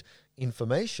encoded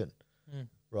information,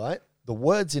 right? The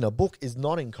words in a book is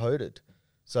not encoded.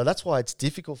 So that's why it's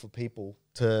difficult for people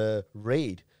to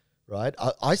read. Right,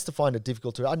 I used to find it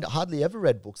difficult to. I hardly ever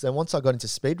read books. Then once I got into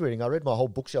speed reading, I read my whole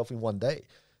bookshelf in one day.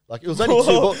 Like it was only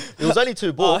It was only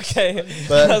two books. Okay,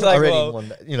 But I read in one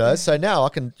day. You know, so now I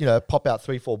can pop out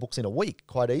 3-4 books in a week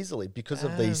quite easily because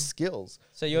of these skills.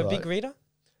 So you're a big reader?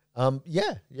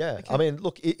 Yeah. Okay. I mean,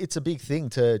 look, it's a big thing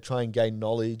to try and gain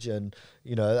knowledge, and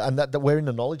and that we're in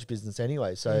the knowledge business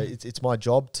anyway. So it's my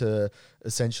job to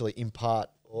essentially impart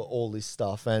all this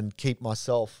stuff and keep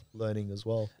myself learning as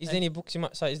well. Is there any books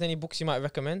you might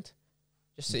recommend?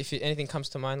 Just if anything comes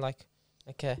to mind, like,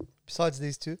 okay. Besides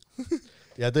these two.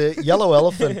 Yeah, the Yellow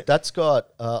Elephant, that's got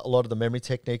a lot of the memory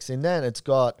techniques in there, and it's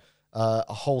got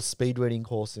a whole speed reading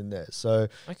course in there. So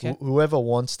whoever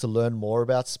wants to learn more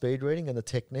about speed reading and the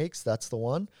techniques, that's the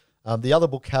one. The other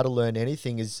book, How to Learn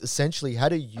Anything, is essentially how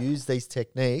to use these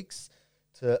techniques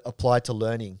to apply to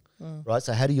learning. Right,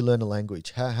 so how do you learn a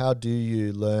language? How do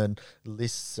you learn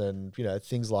lists and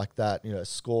things like that?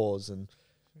 Scores and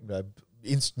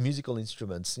musical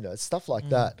instruments, stuff like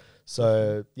that.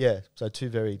 So so two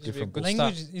very different books.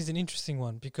 Language is an interesting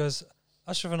one because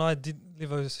Ashraf and I did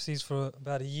live overseas for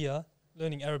about a year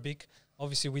learning Arabic.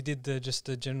 Obviously, we did just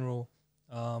the general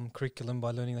curriculum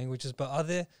by learning languages. But are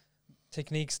there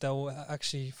techniques that will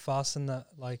actually fasten that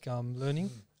learning?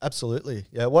 Absolutely.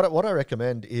 Yeah. What I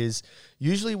recommend is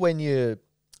usually when you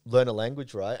learn a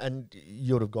language, right, and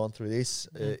you would have gone through this,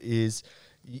 is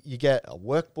you get a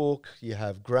workbook, you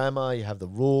have grammar, you have the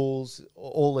rules,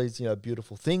 all these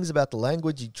beautiful things about the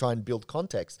language. You try and build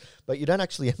context, but you don't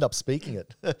actually end up speaking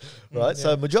it, right?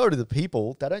 So majority of the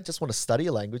people, they don't just want to study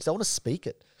a language, they want to speak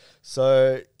it.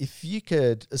 So if you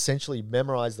could essentially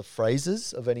memorize the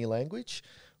phrases of any language,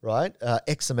 right?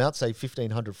 X amount, say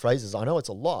 1,500 phrases. I know it's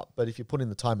a lot, but if you put in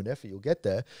the time and effort, you'll get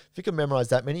there. If you can memorize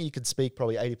that many, you can speak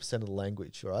probably 80% of the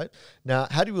language, right? Now,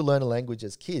 how do we learn a language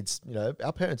as kids?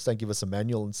 Our parents don't give us a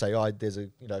manual and say, oh, there's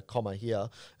a comma here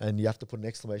and you have to put an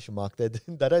exclamation mark there.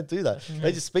 They don't do that.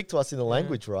 They just speak to us in the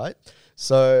language, right?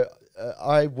 So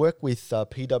I work with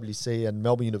PwC and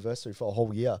Melbourne University for a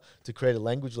whole year to create a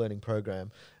language learning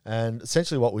program. And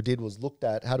essentially what we did was looked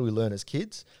at how do we learn as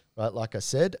kids, right, like I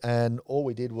said, and all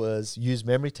we did was use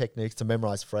memory techniques to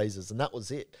memorize phrases, and that was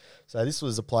it. So this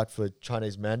was applied for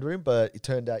Chinese Mandarin, but it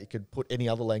turned out you could put any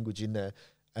other language in there,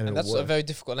 and that's work. a very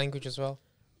difficult language as well.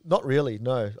 Not really,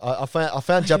 no. I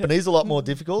found Japanese a lot more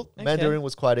difficult. Okay. Mandarin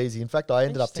was quite easy. In fact, I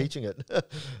ended up teaching it.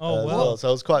 Oh, wow. Well, so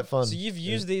it was quite fun. So you've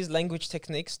used these language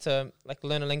techniques to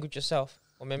learn a language yourself?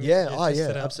 Or memory? Yeah,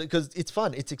 absolutely. Because it's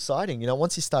fun, it's exciting.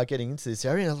 Once you start getting into this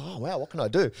area, oh wow, what can I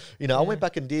do? I went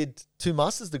back and did 2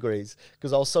 master's degrees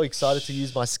because I was so excited to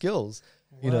use my skills.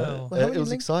 Wow. It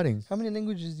was exciting. How many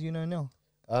languages do you know now?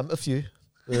 A few.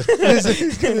 He's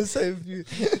going to say a few.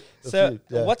 So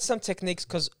what's some techniques?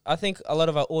 Because I think a lot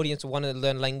of our audience want to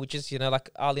learn languages. Like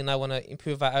Ali and I want to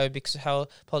improve our Arabic. So how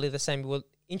probably the same. We're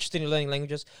interested in learning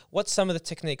languages. What's some of the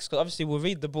techniques? Because obviously we'll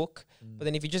read the book, but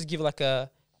then if you just give a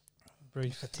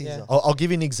brief teaser. I'll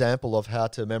give you an example of how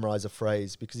to memorize a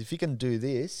phrase, because if you can do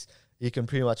this, you can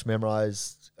pretty much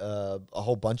memorize a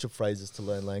whole bunch of phrases to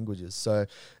learn languages. So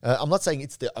I'm not saying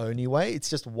it's the only way. It's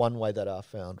just one way that I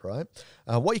found, right?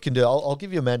 What you can do, I'll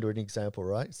give you a Mandarin example,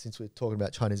 right? Since we're talking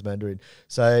about Chinese Mandarin.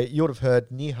 So you would have heard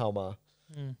Ni Hao Ma,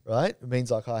 right? It means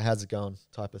like, hi, how's it going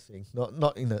type of thing.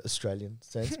 Not in an Australian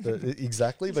sense, but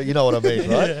exactly. But you know what I mean,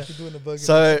 right?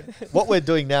 So what we're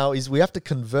doing now is we have to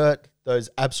convert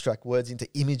those abstract words into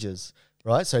images,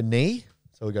 right? So ni,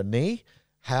 so we got ni.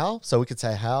 How, so we could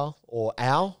say how, or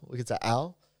ow, we could say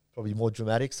ow, probably more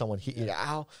dramatic, someone hit you,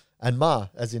 ow, and ma,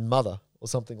 as in mother, or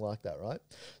something like that, right?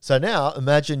 So now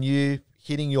imagine you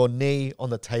hitting your knee on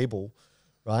the table,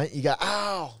 right? You go,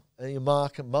 ow, and your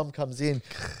mum comes in,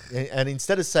 and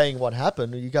instead of saying what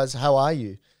happened, you guys, how are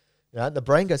you? You know, the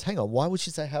brain goes, hang on, why would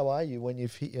she say how are you when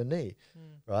you've hit your knee?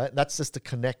 Right? That's just to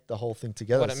connect the whole thing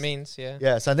together. What it means, yeah.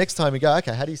 Yeah, so next time you go,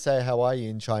 okay, how do you say how are you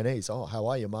in Chinese? Oh, how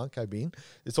are you, Manko Bin?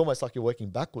 It's almost like you're working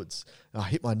backwards. I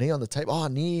hit my knee on the table. Oh,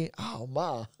 knee. Oh,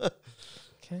 ma.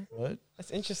 Okay. Right?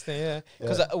 That's interesting, yeah.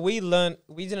 Because Yeah. we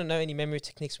didn't know any memory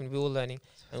techniques when we were learning.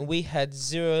 And we had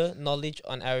zero knowledge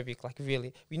on Arabic, like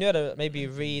really. We knew how to maybe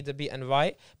read a bit and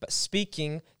write, but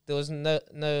speaking, there was no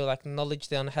like knowledge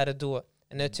there on how to do it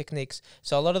and no techniques.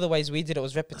 So a lot of the ways we did it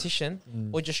was repetition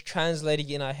or just translating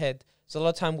it in our head. So a lot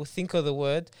of time we'll think of the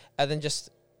word and then just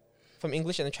from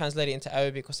English and then translate it into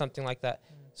Arabic or something like that.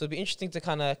 So it'd be interesting to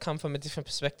kind of come from a different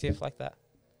perspective like that.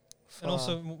 And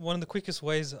also, one of the quickest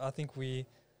ways I think we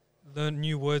learned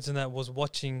new words in that was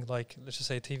watching, like, let's just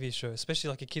say a TV show, especially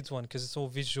like a kids one, because it's all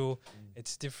visual.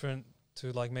 It's different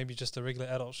to like maybe just a regular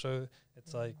adult show.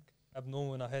 It's like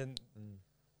abnormal in our head.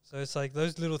 So it's like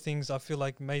those little things I feel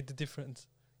like made the difference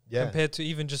compared to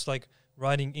even just like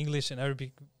writing English and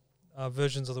Arabic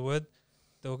versions of the word.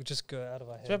 They'll just go out of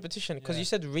our head. It's repetition, because Yeah. you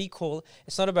said recall.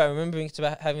 It's not about remembering, it's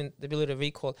about having the ability to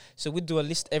recall. So we'd do a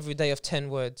list every day of 10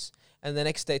 words, and the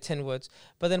next day 10 words.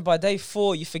 But then by day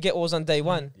 4, you forget what was on day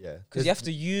 1, Yeah. because you have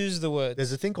to use the words.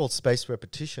 There's a thing called spaced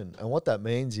repetition. And what that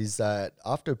means is that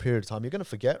after a period of time, you're going to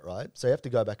forget, right? So you have to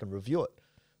go back and review it,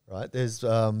 right? There's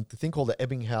the thing called the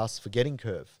Ebbinghaus forgetting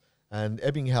curve. And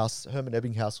Herman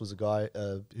Ebbinghaus was a guy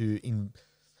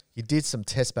he did some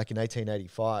tests back in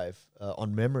 1885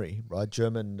 on memory, right?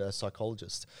 German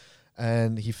psychologist.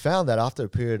 And he found that after a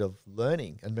period of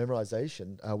learning and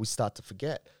memorization, we start to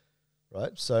forget,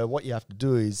 right? So what you have to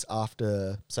do is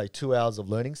after, say, 2 hours of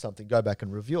learning something, go back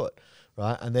and review it,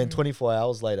 right? And then 24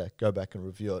 hours later, go back and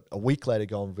review it. A week later,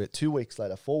 go and review it. 2 weeks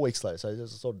later, 4 weeks later. So it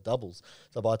just sort of doubles.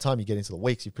 So by the time you get into the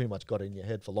weeks, you've pretty much got it in your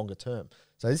head for longer term.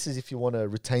 So this is if you want to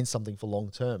retain something for long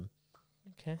term.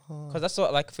 Okay. Because that's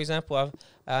what, like, for example,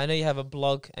 I know you have a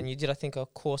blog and you did, I think, a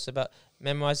course about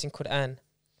memorizing Quran.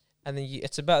 And then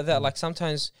it's about that. Like,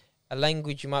 sometimes a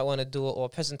language you might want to do or a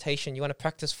presentation you want to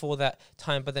practice for that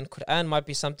time, but then Quran might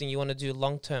be something you want to do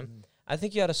long term. I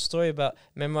think you had a story about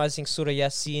memorizing Surah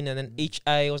Yasin and then each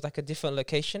ayah was like a different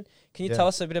location. Can you tell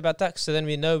us a bit about that? So then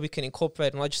we know we can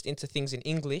incorporate not just into things in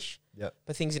English,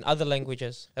 but things in other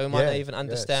languages that we might not even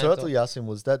understand. Surah Yasin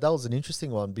was that was an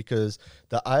interesting one because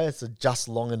the ayahs are just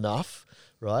long enough,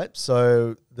 right?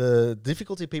 So the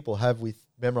difficulty people have with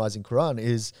memorizing Quran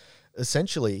is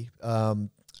essentially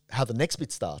how the next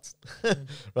bit starts,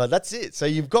 right? That's it. So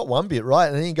you've got one bit, right?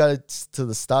 And then you go to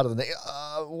the start of the next,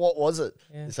 what was it?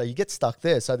 Yeah. So you get stuck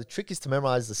there. So the trick is to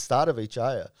memorize the start of each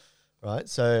ayah, right?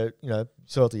 So,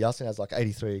 Surah Yasin has like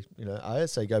 83,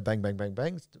 ayahs. So you go bang, bang, bang,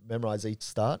 bang, memorize each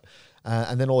start.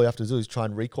 And then all you have to do is try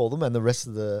and recall them and the rest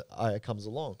of the ayah comes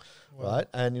along, right?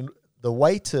 And the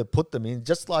way to put them in,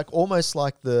 just like almost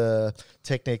like the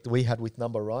technique that we had with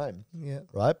number rhyme,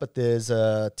 right? But there's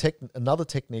another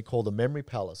technique called the memory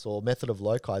palace or method of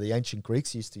loci the ancient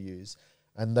Greeks used to use.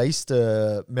 And they used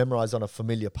to memorize on a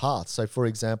familiar path. So, for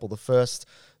example, the first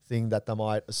thing that they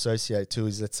might associate to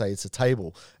is, let's say it's a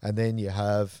table. And then you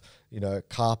have,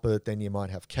 carpet, then you might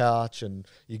have couch, and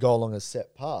you go along a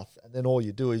set path. And then all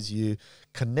you do is you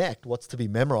connect what's to be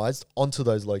memorized onto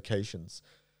those locations.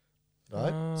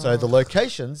 Right? So the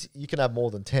locations, you can have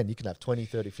more than 10. You can have 20,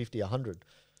 30, 50, 100,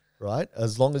 right?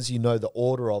 As long as you know the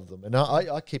order of them. And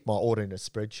I keep my order in a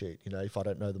spreadsheet, if I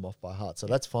don't know them off by heart. So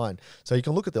that's fine. So you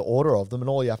can look at the order of them and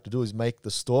all you have to do is make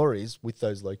the stories with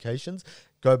those locations,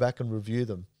 go back and review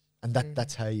them. And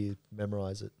that's how you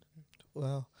memorize it.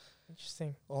 Wow.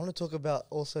 Interesting. I want to talk about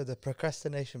also the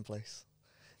procrastination place.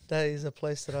 That is a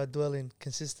place that I dwell in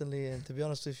consistently. And to be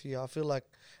honest with you, I feel like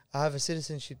I have a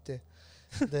citizenship there.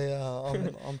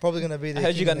 I'm probably gonna be there. I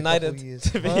heard you got knighted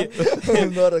to be.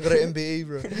 I'm not. I got an MBE,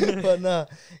 bro. But nah,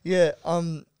 yeah. I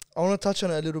want to touch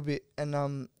on it a little bit, and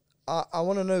I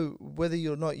want to know whether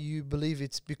or not you believe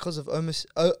it's because of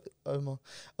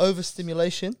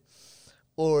overstimulation,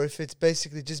 or if it's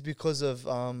basically just because of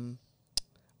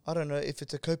I don't know if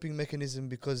it's a coping mechanism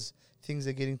because things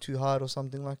are getting too hard or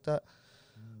something like that,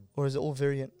 or is it all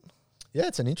variant? Yeah,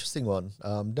 it's an interesting one.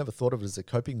 Never thought of it as a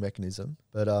coping mechanism.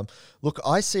 But look,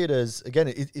 I see it as, again,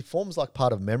 it forms like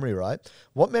part of memory, right?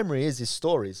 What memory is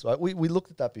stories, right? We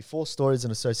looked at that before, stories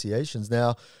and associations.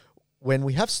 Now, when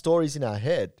we have stories in our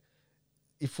head,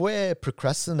 if we're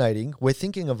procrastinating, we're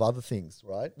thinking of other things,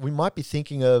 right? We might be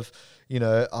thinking of,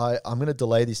 I'm going to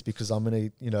delay this because I'm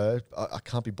going to, I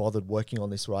can't be bothered working on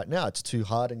this right now. It's too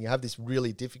hard. And you have this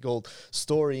really difficult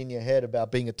story in your head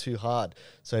about being too hard.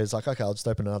 So it's like, okay, I'll just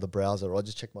open another browser or I'll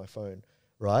just check my phone,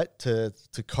 right? To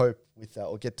cope with that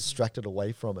or get distracted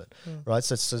away from it, right?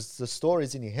 So the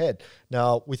story's in your head.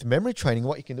 Now, with memory training,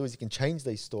 what you can do is you can change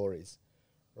these stories,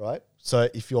 right? So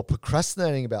if you're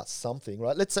procrastinating about something,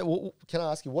 right? Let's say, can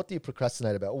I ask you, what do you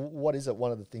procrastinate about? What is it?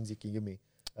 One of the things you can give me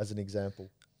as an example.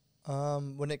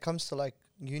 When it comes to like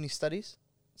uni studies,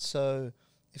 so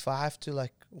if I have to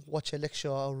like watch a lecture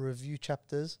or review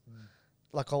chapters,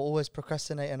 like I'll always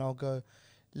procrastinate and I'll go,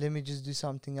 let me just do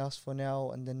something else for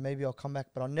now, and then maybe I'll come back,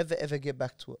 but I'll never ever get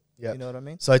back to it. Yeah. You know what I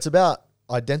mean? So it's about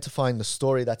identifying the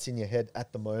story that's in your head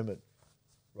at the moment,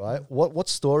 right? What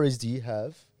stories do you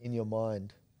have in your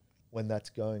mind when that's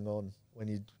going on? When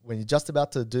you're just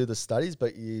about to do the studies,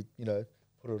 but you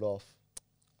put it off.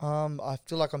 I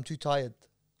feel like I'm too tired,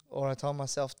 or I tell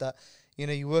myself that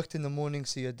you worked in the morning,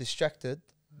 so you're distracted,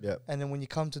 Yeah. and then when you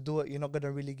come to do it, you're not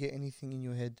gonna really get anything in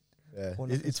your head. Yeah. Or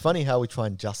It's funny how we try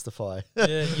and justify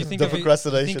Yeah, you think the of it, you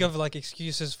procrastination. think of like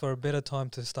excuses for a better time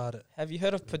to start it. Have you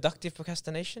heard of productive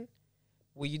procrastination?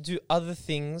 Where you do other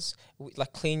things,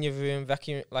 like clean your room,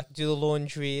 vacuum, like do the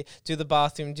laundry, do the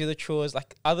bathroom, do the chores,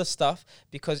 like other stuff,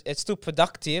 because it's still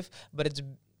productive, but it's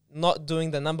not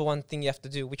doing the number one thing you have to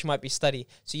do, which might be study.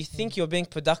 So you think you're being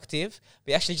productive,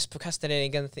 but you're actually just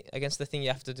procrastinating against the thing you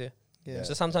have to do. Yeah.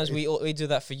 So sometimes we do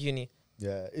that for uni.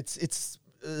 Yeah, it's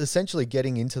essentially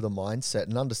getting into the mindset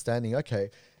and understanding, okay,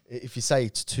 if you say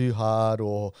it's too hard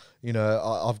or,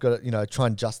 I've got to, try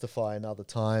and justify another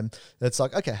time, it's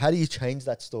like, okay, how do you change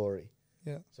that story?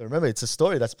 Yeah. So remember, it's a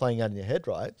story that's playing out in your head,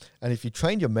 right? And if you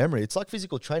train your memory, it's like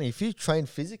physical training. If you train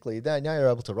physically, then now you're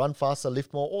able to run faster,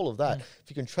 lift more, all of that. If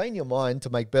you can train your mind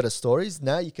to make better stories,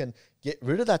 now you can get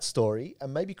rid of that story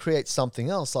and maybe create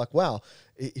something else. Like, wow,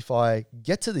 if I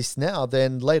get to this now,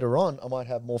 then later on I might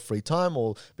have more free time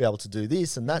or be able to do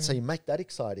this and that. So you make that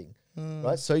exciting,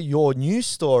 right? So your new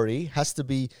story has to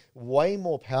be way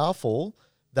more powerful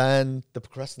than the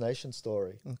procrastination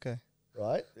story. Okay.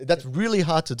 Right? That's really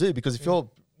hard to do because if you're,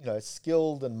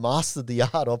 skilled and mastered the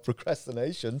art of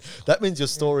procrastination, that means your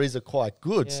stories are quite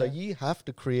good. So Yeah. you have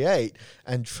to create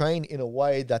and train in a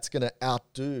way that's going to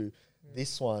outdo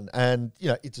this one. And,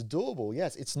 it's doable.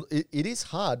 Yes, it is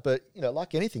hard, but,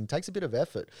 like anything, it takes a bit of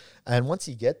effort. And once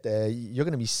you get there, you're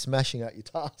going to be smashing out your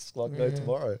task like no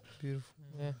tomorrow. Beautiful.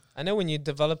 Yeah. I know when you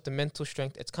develop the mental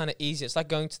strength, it's kind of easy. It's like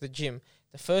going to the gym.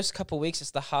 The first couple of weeks,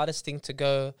 it's the hardest thing to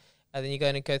go. And then you're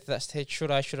going to go through that stage,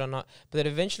 should I, should I not? But it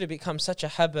eventually becomes such a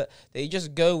habit that you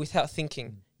just go without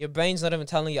thinking. Your brain's not even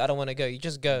telling you, I don't want to go. You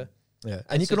just go. Yeah,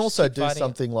 and you so can just also keep do fighting it.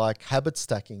 something like habit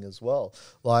stacking as well.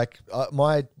 Like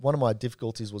one of my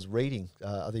difficulties was reading.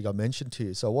 I think I mentioned to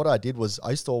you. So what I did was I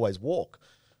used to always walk,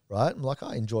 right? I'm like,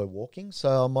 I enjoy walking,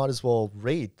 so I might as well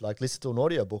read, like listen to an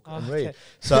audiobook and read. okay.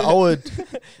 So I would,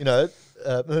 no,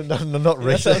 not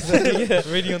read.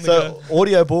 Reading on the So go.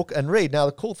 audiobook and read. Now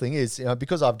the cool thing is,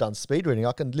 because I've done speed reading,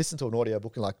 I can listen to an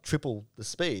audiobook in like triple the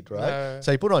speed, right? No.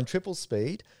 So you put on triple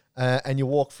speed and you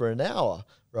walk for an hour,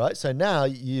 right? So now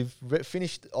you've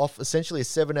finished off essentially a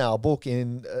 7-hour book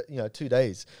in 2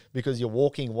 days because you're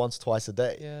walking once, twice a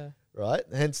day, Yeah. right?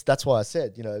 Hence that's why I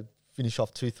said, finish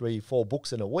off 2, 3, 4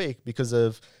 books in a week because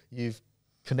of you've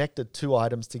connected 2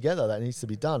 items together that needs to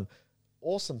be done.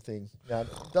 Awesome thing. Now, it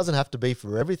doesn't have to be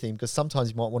for everything because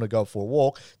sometimes you might want to go for a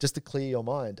walk just to clear your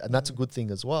mind, and that's a good thing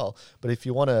as well. But if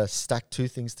you want to stack 2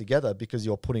 things together because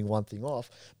you're putting one thing off,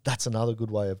 that's another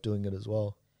good way of doing it as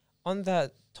well. On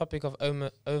that topic of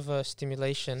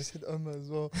overstimulation. You said Omar as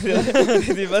well.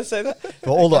 Did you both say that? For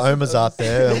all the owners out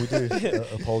there, we do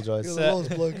apologize. You're So-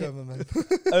 the lowest bloke, Omar, man.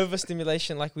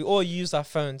 Overstimulation, like we all use our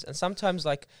phones, and sometimes,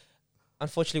 like,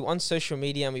 unfortunately, we're on social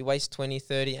media and we waste 20,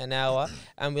 30 an hour,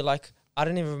 and we're like, I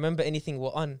don't even remember anything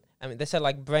we're on. I mean, they said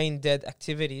like brain dead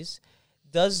activities.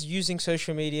 Does using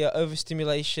social media,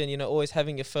 overstimulation, always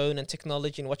having your phone and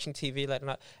technology and watching TV like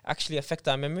that actually affect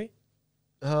our memory?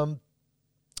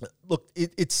 Look,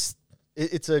 it's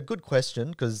a good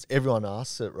question because everyone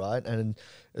asks it, right? And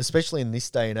especially in this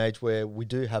day and age where we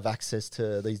do have access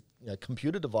to these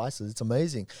computer devices, it's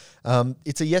amazing.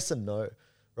 It's a yes and no,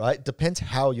 right? Depends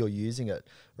how you're using it,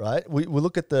 right? We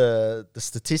look at the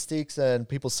statistics and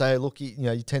people say, look,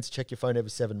 you tend to check your phone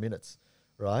every 7 minutes,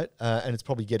 right? And it's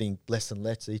probably getting less and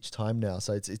less each time now.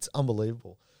 So it's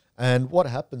unbelievable. And what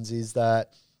happens is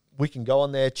that we can go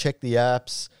on there, check the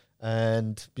apps,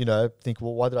 and think,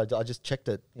 well, why did I just checked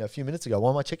it a few minutes ago?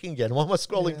 Why am I checking again? Why am I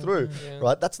scrolling through? Yeah.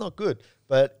 Right? That's not good.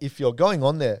 But if you're going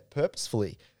on there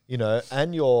purposefully,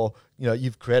 and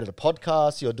you've created a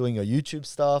podcast, you're doing your YouTube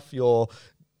stuff, you're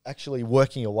actually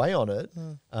working away on it,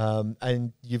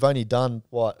 and you've only done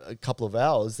a couple of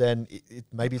hours, then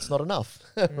maybe it's not enough,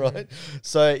 right?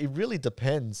 So it really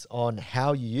depends on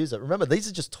how you use it. Remember, these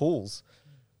are just tools,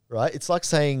 right? It's like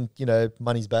saying, you know,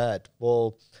 money's bad.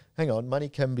 Well, hang on, money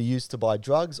can be used to buy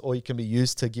drugs or it can be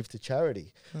used to give to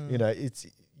charity. You know, it's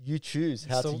you choose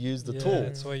how to use the tool,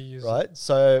 That's why you use right?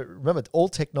 So remember, all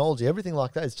technology, everything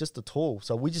like that is just a tool.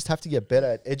 So we just have to get better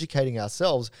at educating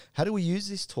ourselves. How do we use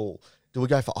this tool? Do we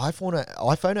go for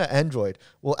iPhone or Android?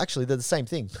 Well, actually, they're the same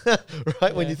thing,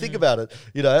 right? When you think about it,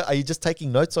 you know, are you just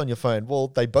taking notes on your phone? Well,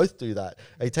 they both do that.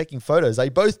 Are you taking photos? They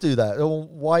both do that. Well,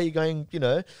 why are you going, you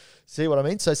know, see what I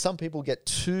mean? So some people get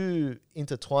too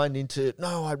intertwined into,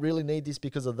 no, I really need this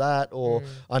because of that, or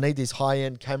I need these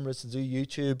high-end cameras to do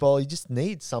YouTube. Well, you just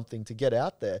need something to get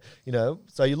out there, you know?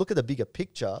 So you look at the bigger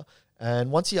picture, and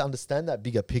once you understand that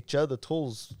bigger picture, the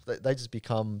tools, they just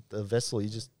become the vessel. You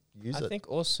just use it. I think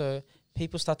also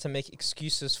people start to make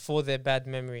excuses for their bad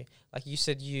memory. Like you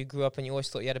said, you grew up and you always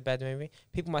thought you had a bad memory.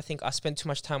 People might think, I spend too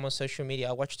much time on social media,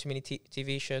 I watch too many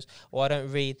TV shows, or I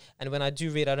don't read. And when I do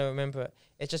read, I don't remember it.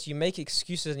 It's just you make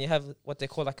excuses and you have what they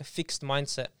call like a fixed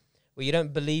mindset, where you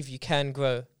don't believe you can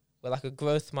grow. Where like a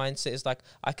growth mindset is like,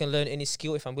 I can learn any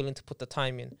skill if I'm willing to put the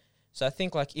time in. So I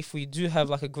think like if we do have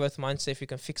like a growth mindset, if we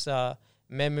can fix our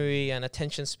memory and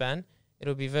attention span,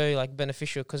 it'll be very like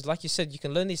beneficial. Because like you said, you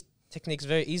can learn these techniques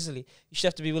very easily. You should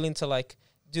have to be willing to like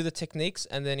do the techniques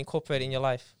and then incorporate it in your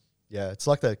life. Yeah, it's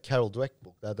like the Carol Dweck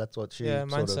book. That's what she sort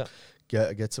mindset.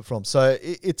 of gets it from. So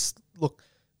it's, look,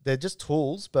 they're just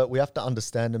tools, but we have to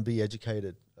understand and be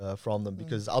educated from them,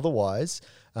 because otherwise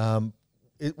we're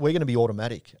going to be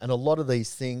automatic. And a lot of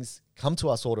these things come to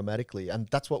us automatically, and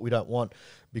that's what we don't want.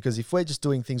 Because if we're just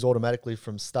doing things automatically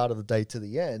from start of the day to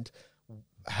the end,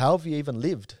 how have you even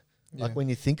lived? Like when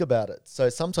you think about it. So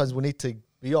sometimes we need to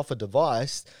be off a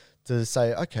device to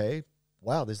say, okay,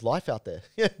 wow, there's life out there.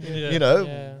 You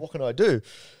know, what can I do?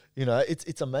 You know,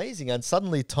 it's amazing. And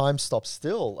suddenly time stops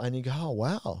still and you go, oh,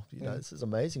 wow, you know, this is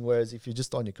amazing. Whereas if you're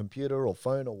just on your computer or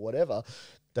phone or whatever,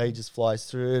 day just flies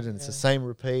through it and it's the same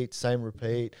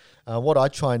repeat. What I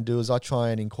try and do is I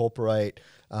try and incorporate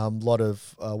a lot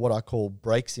of what I call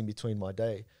breaks in between my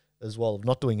day as well, of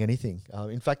not doing anything.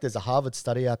 In fact, there's a Harvard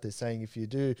study out there saying if you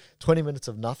do 20 minutes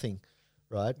of nothing,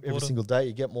 right, every single day,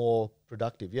 you get more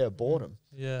productive. Yeah, boredom.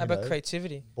 Yeah. How about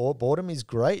creativity? Boredom is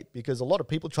great because a lot of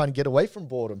people trying to get away from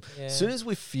boredom. As soon as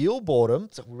we feel boredom,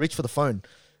 so we reach for the phone.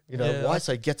 You know, why?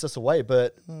 So it gets us away.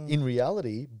 But in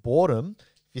reality, boredom,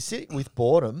 if you sit with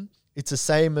boredom, it's the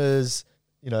same as,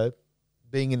 you know,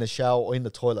 being in the shower or in the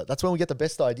toilet. That's when we get the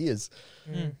best ideas.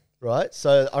 Right?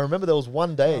 So I remember there was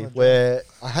one day where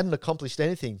I hadn't accomplished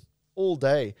anything all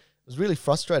day. I was really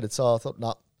frustrated. So I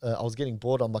thought, I was getting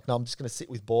bored. I'm like, no, I'm just going to sit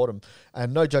with boredom.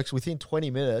 And no jokes, within 20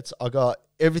 minutes, I got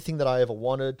everything that I ever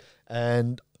wanted.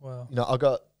 And, you know, I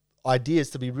got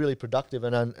ideas to be really productive.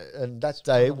 And that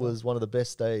day was one of the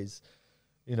best days.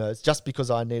 You know, it's just because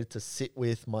I needed to sit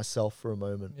with myself for a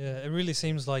moment. Yeah, it really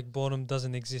seems like boredom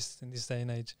doesn't exist in this day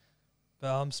and age.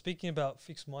 But speaking about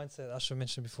fixed mindset, Asha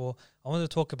mentioned before, I wanted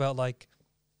to talk about like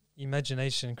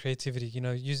imagination and creativity, you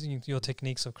know, using your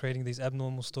techniques of creating these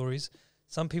abnormal stories.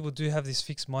 Some people do have this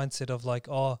fixed mindset of like,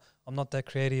 oh, I'm not that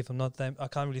creative. I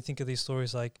can't really think of these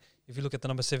stories. Like if you look at the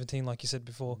number 17, like you said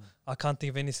before, I can't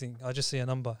think of anything. I just see a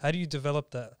number. How do you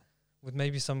develop that with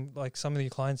maybe some of the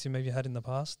clients you maybe had in the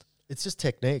past? It's just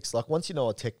techniques. Like once you know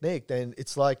a technique, then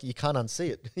it's like you can't unsee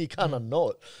it. You can't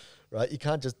unknow it. Right? You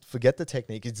can't just forget the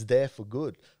technique. It's there for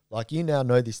good. Like you now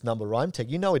know this number rhyme tech.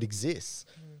 You know it exists,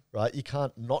 right? You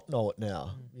can't not know it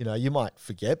now. You know, you might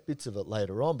forget bits of it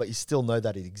later on, but you still know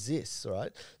that it exists,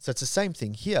 right? So it's the same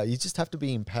thing here. You just have to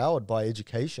be empowered by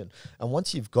education. And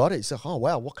once you've got it, you say, oh,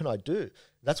 wow, what can I do?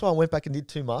 That's why I went back and did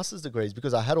 2 master's degrees,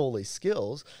 because I had all these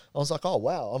skills. I was like, oh,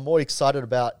 wow, I'm more excited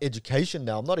about education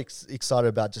now. I'm not excited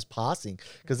about just passing,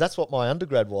 because that's what my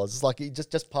undergrad was. It's like, you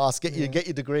just pass, get your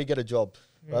degree, get a job.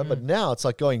 Right? But now it's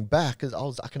like going back,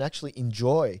 because I can actually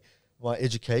enjoy my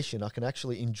education. I can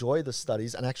actually enjoy the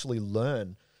studies and actually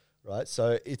learn, right?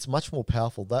 So it's much more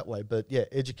powerful that way. But yeah,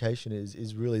 education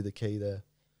is really the key there.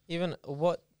 Even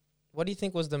what do you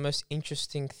think was the most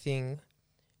interesting thing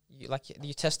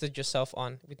you tested yourself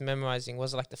on with memorizing?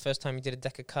 Was it like the first time you did a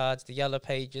deck of cards, the yellow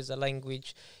pages, a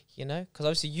language, you know? Because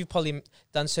obviously you've probably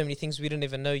done so many things we didn't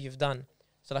even know you've done.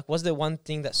 So like, was there one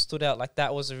thing that stood out like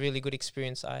that was a really good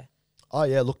experience? Oh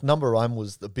yeah, look, number rhyme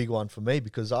was the big one for me,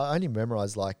 because I only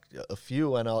memorized like a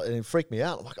few, and it freaked me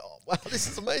out. I'm like, oh wow, this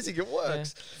is amazing, it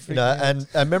works, you know. And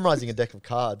memorizing a deck of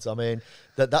cards, I mean,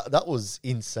 that was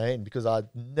insane, because I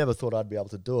never thought I'd be able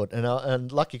to do it,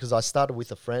 and lucky because I started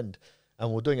with a friend,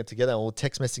 and we're doing it together, and we're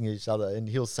text messaging each other, and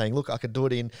he was saying, look, I could do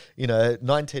it in,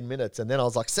 19 minutes. And then I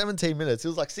was like 17 minutes. He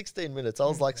was like 16 minutes. I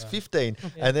was like 15.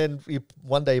 And then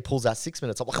one day he pulls out 6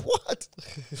 minutes. I'm like, what?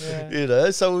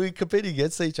 So we competed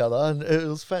against each other, and it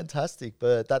was fantastic.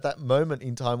 But that moment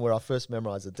in time where I first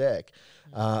memorized a deck,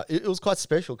 it was quite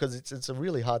special because it's a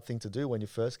really hard thing to do when you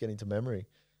first get into memory.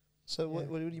 So what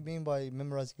do you mean by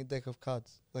memorizing a deck of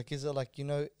cards? Like, is it like,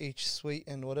 each suite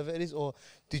and whatever it is? Or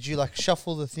did you like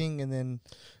shuffle the thing and then...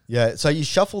 Yeah, so you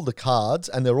shuffle the cards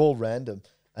and they're all random.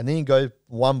 And then you go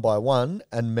one by one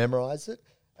and memorize it.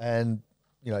 And,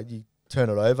 you turn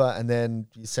it over and then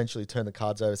you essentially turn the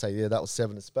cards over and say, yeah, that was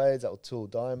 7 of spades, that was 2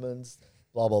 of diamonds,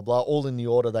 blah, blah, blah, all in the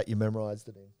order that you memorized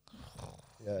it in.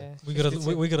 Yeah. We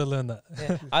gotta learn that.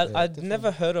 Yeah. I'd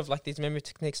never heard of like these memory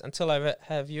techniques until I read.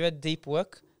 Have you read Deep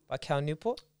Work by Cal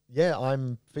Newport? Yeah,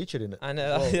 I'm featured in it. I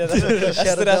know. Well. Yeah, that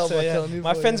stood out to me, Cal yeah. Newport,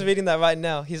 My friend's reading that right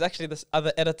now. He's actually this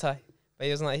other editor, but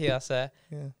he was not here. So,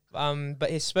 but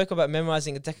he spoke about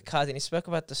memorizing a deck of cards, and he spoke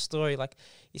about the story. Like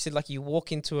he said, like you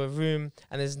walk into a room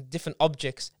and there's different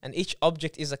objects, and each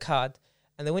object is a card.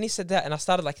 And then when he said that, and I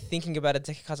started like thinking about a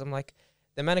deck of cards, I'm like,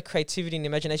 the amount of creativity and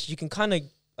imagination you can kind of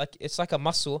like, it's like a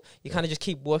muscle. You kind of just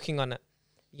keep working on it,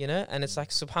 and it's like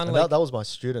subhanAllah. That was my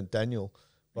student Daniel,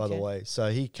 by the way.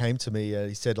 So he came to me and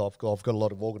he said, I've got a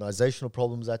lot of organizational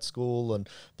problems at school and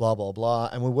blah, blah, blah.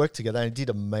 And we worked together and he did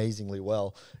amazingly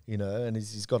well, and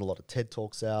he's got a lot of TED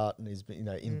Talks out and he's been,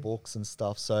 in books and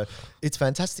stuff. So it's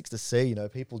fantastic to see,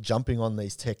 people jumping on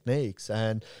these techniques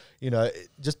and,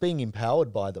 just being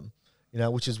empowered by them,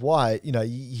 which is why, you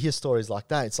hear stories like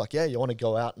that. It's like, you want to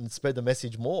go out and spread the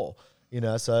message more.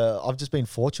 So I've just been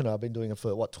fortunate. I've been doing it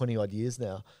for 20 odd years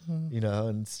now,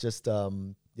 and it's just,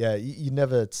 you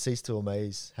never cease to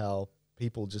amaze how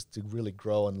people just to really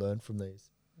grow and learn from these.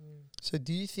 So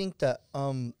do you think that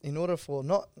in order for,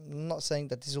 not saying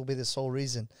that this will be the sole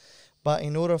reason, but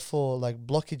in order for like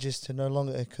blockages to no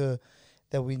longer occur,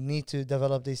 that we need to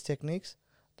develop these techniques?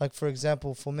 Like, for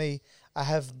example, for me, I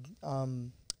have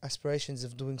aspirations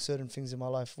of doing certain things in my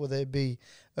life, whether it be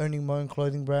owning my own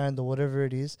clothing brand or whatever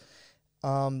it is.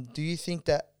 Do you think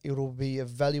that it will be a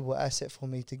valuable asset for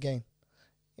me to gain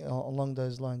along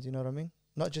those lines? You know what I mean?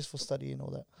 Not just for study and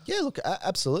all that. Yeah, look,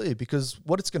 absolutely. Because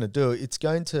what it's going to do, it's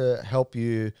going to help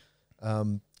you,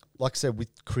 like I said, with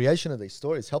creation of these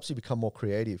stories, helps you become more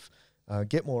creative,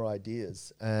 get more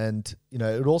ideas. And,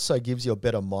 it also gives you a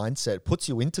better mindset, puts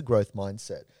you into growth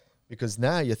mindset, because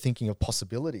now you're thinking of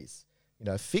possibilities.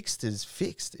 Fixed is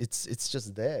fixed. It's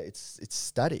just there. It's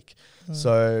static.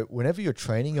 So whenever you're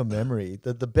training your memory,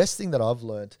 the best thing that I've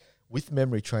learned with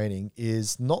memory training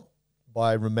is not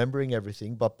by remembering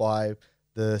everything, but by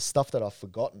the stuff that I've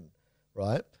forgotten,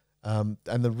 right? And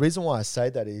the reason why I say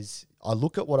that is I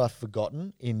look at what I've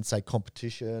forgotten in, say,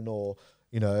 competition or,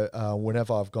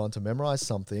 whenever I've gone to memorize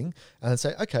something and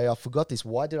say, okay, I forgot this.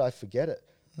 Why did I forget it?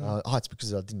 It's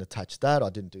because I didn't attach that. I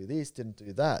didn't do this, didn't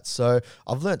do that. So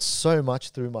I've learned so much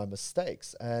through my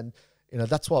mistakes. And,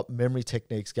 that's what memory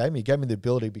techniques gave me. It gave me the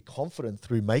ability to be confident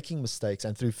through making mistakes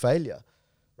and through failure,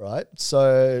 right?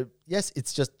 So, yes,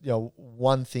 it's just,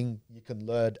 one thing you can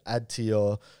learn, add to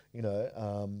your,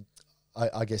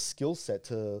 I guess, skill set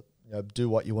to, do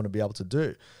what you want to be able to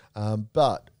do.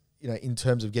 But, in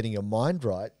terms of getting your mind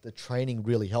right, the training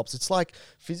really helps. It's like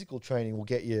physical training will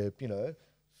get you,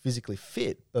 physically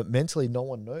fit, but mentally no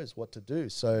one knows what to do.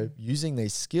 So using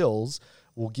these skills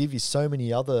will give you so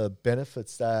many other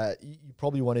benefits that you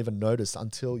probably won't even notice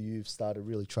until you've started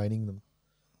really training them.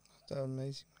 That's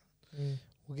amazing.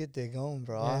 We'll get there going,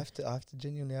 bro. Yeah. I have to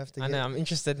genuinely have to. I know. I'm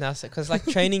interested now because like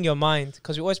training your mind,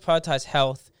 because we always prioritize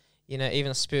health,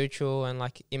 even spiritual and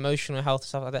like emotional health,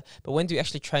 stuff like that. But when do we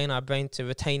actually train our brain to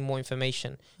retain more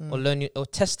information or learn or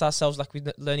test ourselves like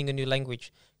we're learning a new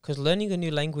language? Because learning a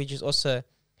new language is also,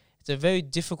 it's a very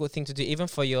difficult thing to do, even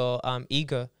for your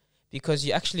ego, because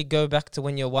you actually go back to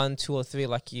when you're 1, 2, or 3.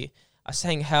 Like you are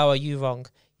saying, "How are you wrong?"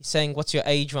 You're saying, "What's your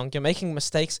age wrong?" You're making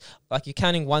mistakes. Like you're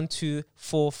counting 1, 2,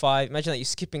 4, 5. Imagine that you're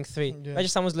skipping 3. Yeah. Imagine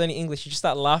someone's learning English. You just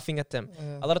start laughing at them.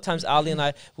 A lot of times, Ali and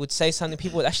I would say something.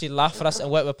 People would actually laugh at us and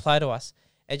won't reply to us.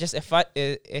 It just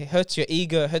it hurts your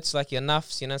ego. It hurts like your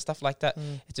nafs, stuff like that.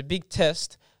 It's a big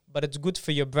test, but it's good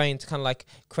for your brain to kind of like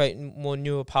create more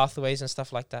neural pathways and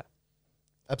stuff like that.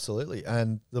 Absolutely.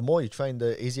 And the more you train,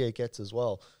 the easier it gets as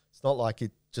well. It's not like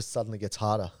it just suddenly gets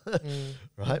harder,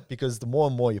 right? Because the more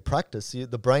and more you practice,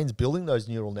 the brain's building those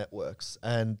neural networks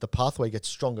and the pathway gets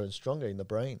stronger and stronger in the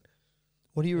brain.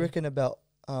 What do you reckon about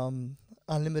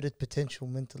unlimited potential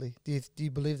mentally? Do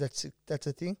you believe that's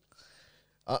a thing?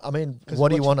 I mean, what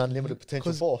do you want unlimited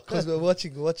potential for? Because we're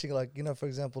watching like, for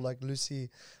example, like Lucy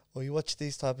or you watch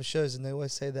these type of shows, and they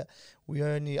always say that we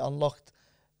only unlocked,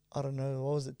 I don't know,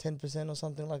 what was it, 10% or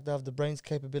something like that of the brain's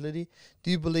capability.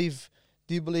 Do you believe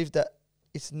that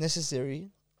it's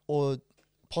necessary or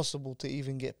possible to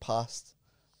even get past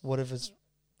whatever's?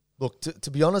 Look, to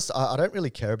be honest, I don't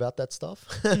really care about that stuff.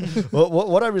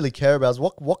 what I really care about is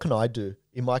what can I do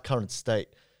in my current state,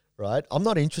 right? I'm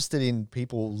not interested in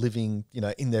people living,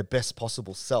 in their best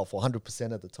possible self or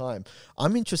 100% of the time.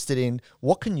 I'm interested in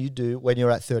what can you do when you're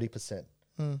at 30%,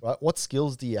 right? What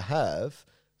skills do you have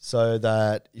so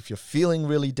that if you're feeling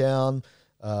really down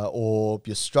or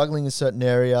you're struggling in a certain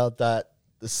area, that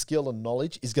the skill and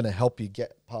knowledge is going to help you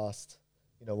get past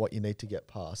what you need to get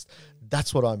past.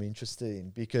 That's what I'm interested in,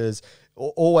 because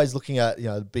always looking at,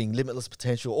 being limitless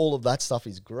potential, all of that stuff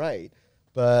is great.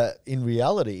 But in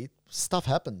reality, stuff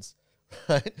happens,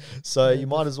 right? So you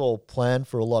might as well plan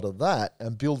for a lot of that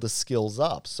and build the skills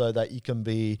up so that you can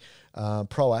be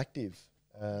proactive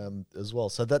as well.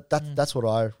 So that's what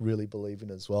I really believe in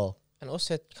as well. And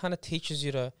also it kind of teaches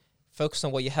you to focus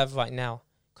on what you have right now.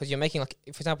 Because you're making, like,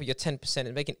 for example, you're 10%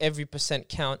 and making every percent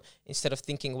count instead of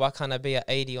thinking, why can't I be at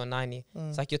 80 or 90?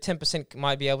 It's like your 10%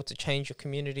 might be able to change your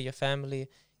community, your family,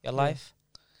 your life.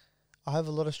 I have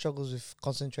a lot of struggles with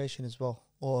concentration as well,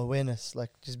 or awareness, like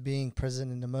just being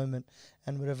present in the moment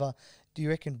and whatever. Do you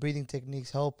reckon breathing techniques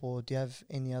help, or do you have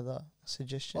any other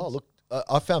suggestions? Oh, look,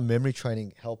 I found memory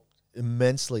training helped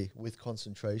immensely with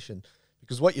concentration,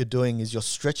 because what you're doing is you're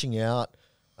stretching out,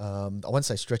 I won't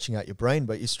say stretching out your brain,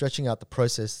 but you're stretching out the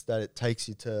process that it takes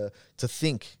you to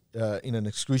think in an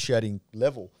excruciating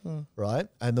level, right?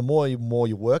 And the more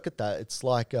you work at that, it's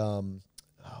like,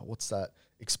 what's that?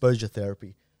 Exposure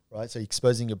therapy, right? So you're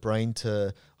exposing your brain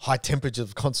to high temperatures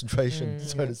of concentration,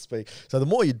 so to speak. So the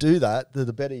more you do that,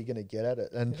 the better you're going to get at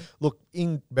it. And look,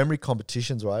 in memory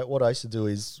competitions, right, what I used to do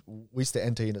is we used to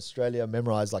enter in Australia,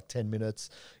 memorize like 10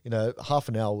 minutes. Half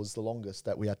an hour was the longest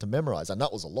that we had to memorize. And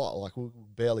that was a lot. Like we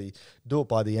could barely do it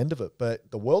by the end of it. But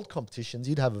the world competitions,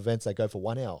 you'd have events that go for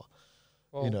 1 hour.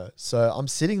 Whoa. So I'm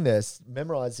sitting there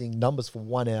memorizing numbers for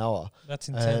 1 hour. That's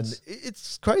intense. And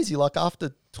it's crazy. Like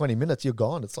after 20 minutes, you're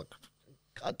gone. It's like,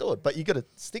 can't do it, but you got to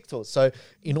stick to it. So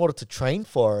in order to train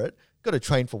for it, got to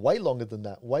train for way longer than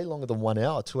that, way longer than 1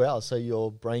 hour, 2 hours, so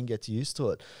your brain gets used to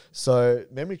it. So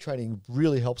memory training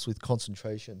really helps with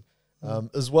concentration,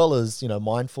 as well as,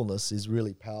 mindfulness is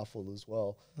really powerful as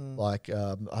well. Like,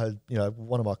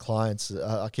 one of my clients,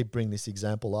 I keep bringing this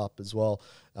example up as well.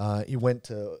 He went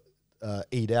to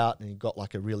eat out and he got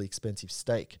like a really expensive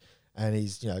steak, and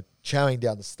he's, chowing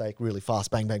down the steak really fast,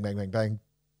 bang, bang, bang, bang, bang,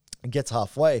 and gets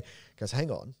halfway, goes,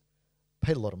 hang on,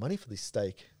 paid a lot of money for this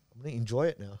steak. I'm going to enjoy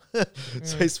it now.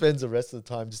 So he spends the rest of the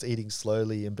time just eating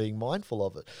slowly and being mindful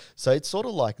of it. So it's sort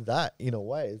of like that in a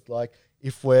way. It's like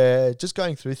if we're just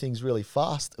going through things really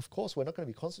fast, of course, we're not going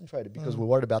to be concentrated because we're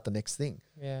worried about the next thing.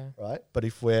 Yeah. Right? But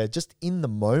if we're just in the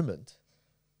moment,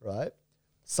 right,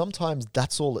 sometimes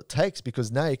that's all it takes,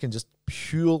 because now you can just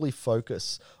purely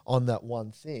focus on that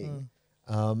one thing.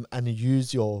 And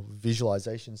use your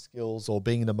visualization skills or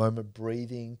being in the moment,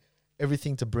 breathing,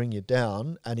 everything to bring you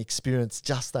down and experience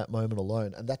just that moment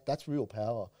alone. And that's real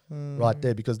power right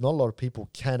there, because not a lot of people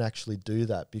can actually do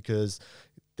that because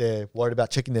they're worried about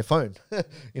checking their phone,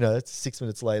 it's 6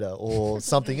 minutes later or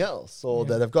something else, or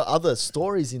that they've got other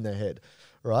stories in their head,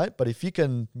 right? But if you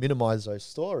can minimize those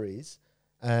stories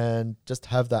and just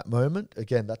have that moment,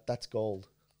 again, that's gold.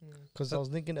 Because I was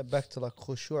linking it back to like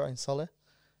khushu' in salah,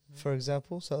 for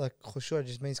example. So like khushu'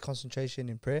 just means concentration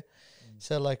in prayer.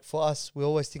 So like for us, we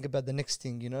always think about the next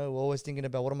thing, we're always thinking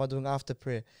about what am I doing after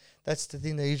prayer. That's the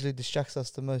thing that usually distracts us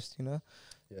the most,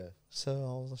 Yeah.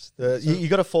 So you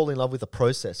got to fall in love with the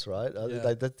process, right?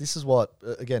 Yeah. This is what,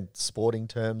 again, sporting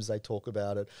terms, they talk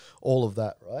about it, all of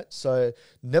that, right? So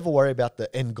never worry about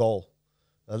the end goal.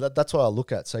 That's what I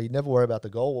look at. So you never worry about the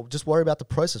goal. Just worry about the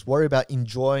process. Worry about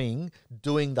enjoying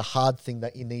doing the hard thing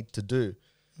that you need to do.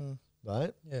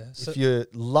 Right? Yeah. If you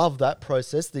love that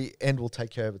process, the end will take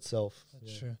care of itself.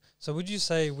 That's true. So would you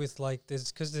say with like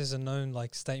there's a known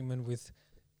like statement with,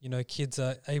 kids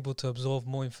are able to absorb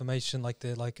more information, like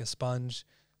they're like a sponge,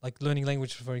 like learning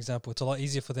language, for example, it's a lot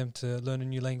easier for them to learn a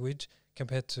new language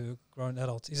compared to grown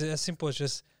adults. Is it as simple as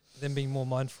just them being more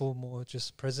mindful, more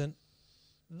just present?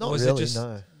 Not or is really, it just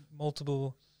no.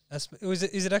 multiple aspects?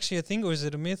 Is it actually a thing, or is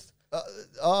it a myth?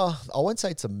 I won't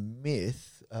say it's a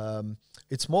myth.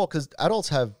 It's more because adults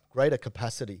have greater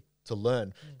capacity to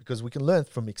learn, because we can learn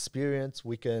from experience,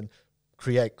 we can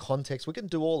create context, we can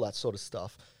do all that sort of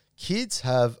stuff. Kids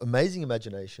have amazing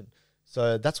imagination,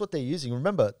 so that's what they're using.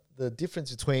 Remember, the difference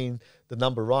between the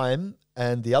number rhyme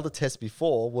and the other test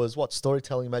before was what?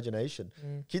 Storytelling imagination.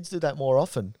 Kids do that more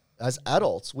often. as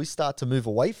adults, we start to move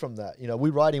away from that. You know, we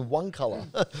write in one color,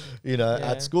 you know,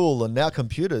 Yeah. at school, and now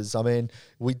computers. I mean,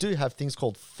 we do have things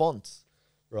called fonts,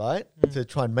 right, to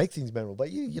try and make things memorable. But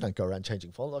you don't go around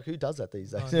changing font. Like, who does that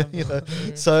these days? You know?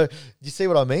 So you see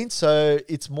what I mean? So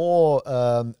it's more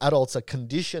adults are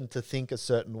conditioned to think a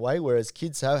certain way, whereas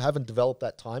kids haven't developed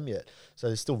that time yet. So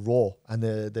they're still raw and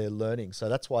they're learning. So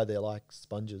that's why they're like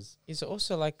sponges. Is it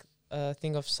also like a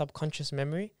thing of subconscious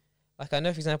memory? Like, I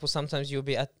know, for example, sometimes you'll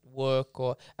be at work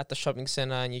or at the shopping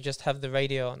center and you just have the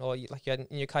radio on, or like you're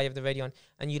in your car, you have the radio on,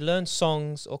 and you learn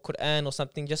songs or Quran or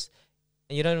something, just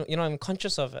and you're not even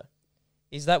conscious of it.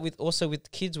 Is that also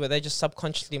with kids, where they just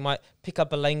subconsciously might pick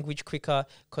up a language quicker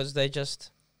because they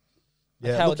just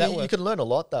how would that you work? can learn a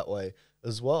lot that way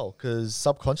as well, because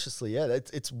subconsciously,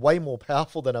 it's way more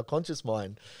powerful than our conscious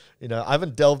mind. You know, I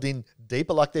haven't delved in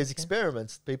deeper. Like, there's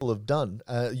experiments people have done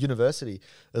at university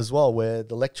as well, where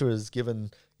the lecturer's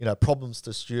given, you know, problems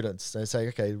to students. They say,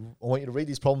 okay, I want you to read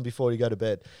this problem before you go to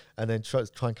bed, and then try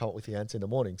and come up with the answer in the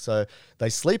morning. So they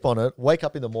sleep on it, wake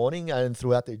up in the morning, and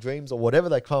throughout their dreams or whatever,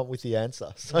 they come up with the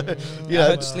answer. So, you I know,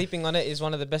 heard sleeping on it is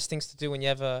one of the best things to do when you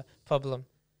have a problem.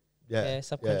 Yeah,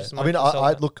 subconscious I mind mean, can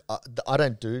solve that. look, I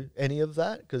don't do any of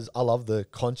that because I love the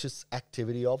conscious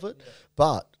activity of it.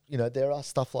 But, you know, there are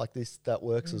stuff like this that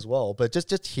works as well. But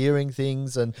just hearing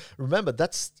things, and remember,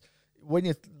 that's when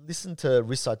you listen to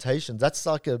recitations, that's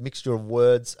like a mixture of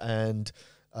words and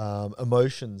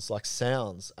emotions, like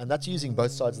sounds, and that's using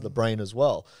both sides of the brain as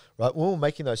well, right? When we were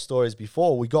making those stories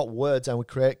before, we got words and we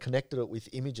connected it with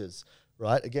images.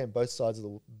 Right? Again, both sides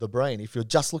of the brain. If you're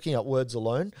just looking at words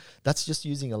alone, that's just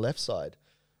using a left side,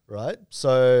 right?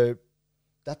 So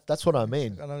that's what I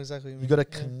mean. I know exactly what you mean. You got to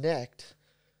connect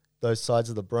those sides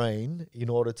of the brain in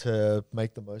order to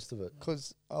make the most of it.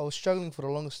 Because I was struggling for the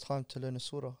longest time to learn a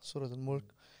surah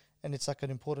al-Mulk, and it's like an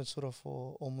important surah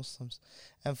for all Muslims.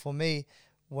 And for me,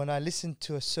 when I listened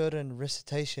to a certain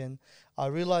recitation, I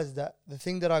realized that the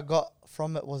thing that I got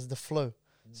from it was the flow.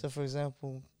 So, for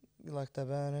example, like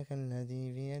Tabarak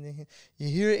alladhi biyadihi, you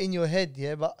hear it in your head,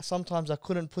 yeah, but sometimes I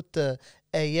couldn't put the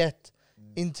ayat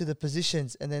into the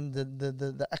positions, and then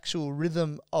the actual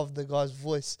rhythm of the guy's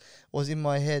voice was in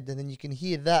my head, and then you can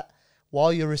hear that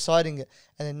while you're reciting it,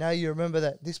 and then now you remember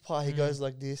that this part he goes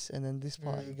like this, and then this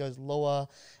part he goes lower,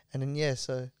 and then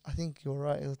so I think you're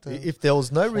right. If there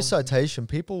was no recitation,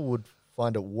 people would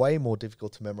find it way more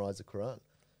difficult to memorize the Quran.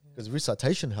 Because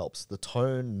recitation helps, the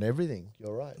tone and everything.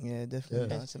 You're right. Yeah, definitely.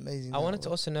 Yeah. That's amazing. I wanted to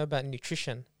also know about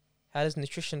nutrition. How does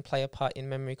nutrition play a part in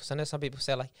memory? Because I know some people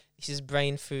say, like, this is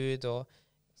brain food, or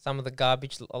some of the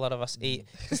garbage a lot of us eat.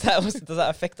 Does that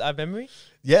affect our memory?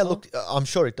 Yeah, look, I'm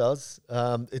sure it does.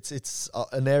 It's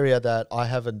an area that I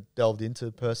haven't delved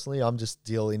into personally. I'm just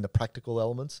dealing the practical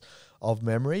elements of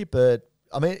memory. But,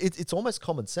 I mean, it's almost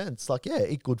common sense. Like,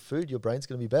 eat good food, your brain's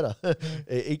going to be better.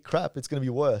 Eat crap, it's going to be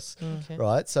worse. Okay.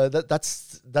 Right? So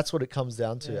that's what it comes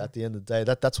down to at the end of the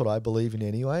day. That's what I believe in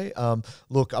anyway.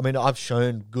 Look, I mean, I've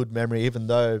shown good memory, even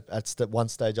though at one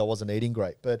stage I wasn't eating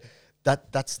great. But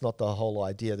that's not the whole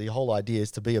idea. The whole idea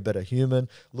is to be a better human,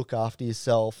 look after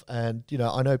yourself. And, you know,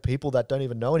 I know people that don't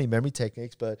even know any memory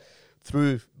techniques, but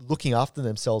through looking after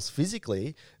themselves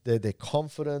physically, they're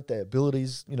confident, their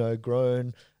abilities, you know,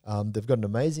 grown. They've got an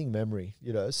amazing memory,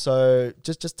 you know. So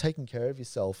just taking care of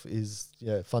yourself is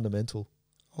fundamental.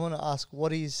 I want to ask,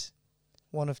 what is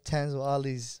one of Tanzil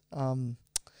Ali's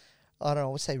I don't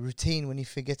know, let's say routine when you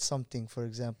forget something, for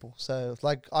example. So,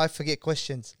 like, I forget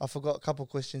questions. I forgot a couple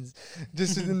questions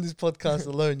just within this podcast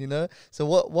alone, you know? So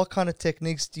what kind of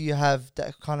techniques do you have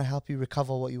that kind of help you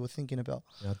recover what you were thinking about?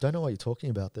 I don't know what you're talking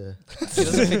about there. He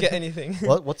doesn't forget anything.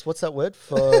 What's that word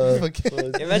for?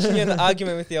 Imagine you're in an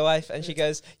argument with your wife and she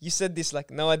goes, "You said this."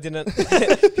 Like, no, I didn't.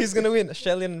 Who's going to win?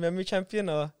 Australian memory champion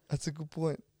or? That's a good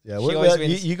point. Yeah, She always well,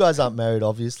 wins. you guys aren't married,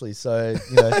 obviously, so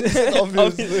you know.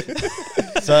 Obviously.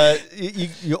 So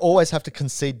you always have to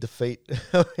concede defeat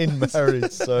in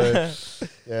marriage. So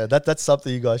yeah, that's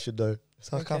something you guys should know.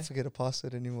 So I can't forget a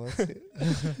password anymore.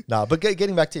 No, but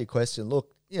getting back to your question, look,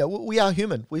 you know, we are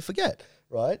human. We forget,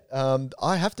 right?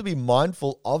 I have to be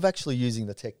mindful of actually using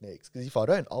the techniques, because if I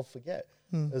don't, I'll forget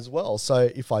as well. So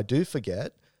if I do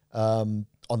forget,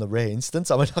 on the rare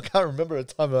instance, I mean, I can't remember a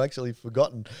time I've actually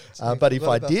forgotten. But if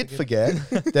I did forget,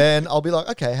 then I'll be like,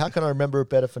 okay, how can I remember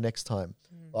it better for next time?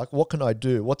 Like, what can I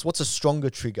do? What's a stronger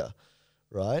trigger,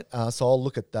 right? So I'll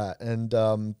look at that. And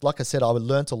like I said, I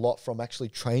learned a lot from actually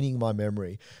training my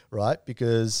memory, right?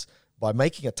 Because by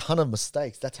making a ton of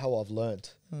mistakes, that's how I've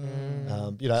learned.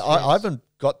 You know, I haven't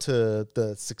got to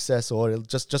the success or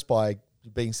just by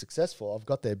being successful. I've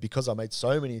got there because I made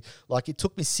so many. Like, it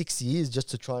took me 6 years just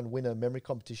to try and win a memory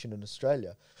competition in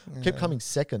Australia. I kept coming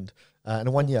second,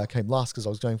 and 1 year I came last because I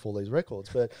was going for all these records.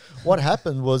 But what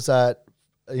happened was that,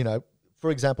 for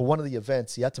example, one of the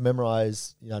events, you had to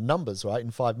memorize numbers, right,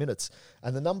 in 5 minutes,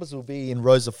 and the numbers will be in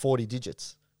rows of 40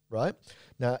 digits, right?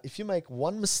 Now, if you make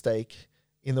one mistake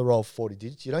in the row of 40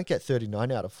 digits, you don't get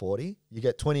 39 out of 40. You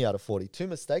get 20 out of 40. 2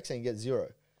 mistakes and you get 0,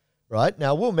 right?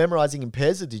 Now, we're memorizing in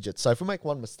pairs of digits. So if we make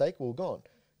one mistake, we're gone.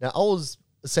 Now, I was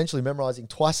essentially memorizing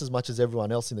twice as much as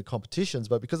everyone else in the competitions,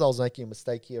 but because I was making a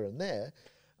mistake here and there,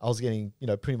 I was getting,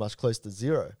 pretty much close to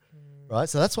 0, right?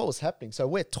 So that's what was happening. So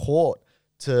we're taught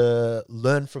to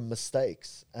learn from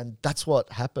mistakes. And that's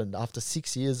what happened. After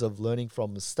 6 years of learning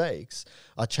from mistakes,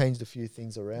 I changed a few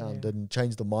things around and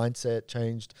changed the mindset,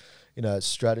 changed,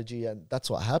 strategy. And that's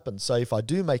what happened. So if I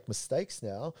do make mistakes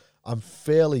now, I'm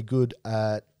fairly good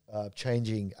at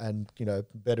changing and,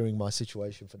 bettering my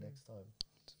situation for next time.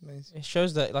 It's amazing. It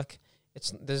shows that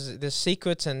there's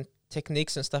secrets and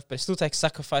techniques and stuff, but it still takes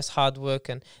sacrifice, hard work,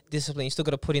 and discipline. You still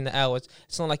got to put in the hours.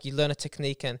 It's not like you learn a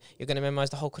technique and you're going to memorize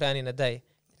the whole Quran in a day.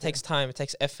 It takes time. It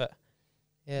takes effort.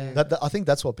 Yeah. I think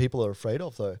that's what people are afraid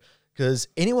of, though, because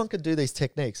anyone can do these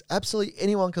techniques. Absolutely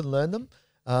anyone can learn them,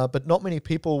 but not many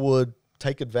people would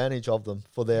take advantage of them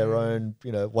for their own,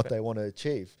 what they want to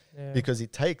achieve. Yeah. Because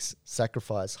it takes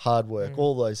sacrifice, hard work,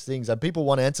 all those things. And people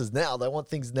want answers now. They want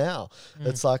things now.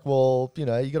 It's like, well, you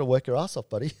got to work your ass off,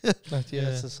 buddy.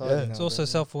 It's society It's also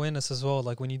self-awareness as well.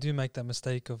 Like when you do make that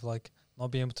mistake of like not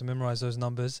being able to memorize those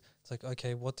numbers, it's like,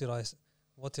 okay, what did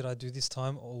I do this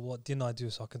time, or what didn't I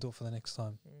do so I can do it for the next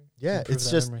time? Yeah, Improve it's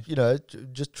that just, memory.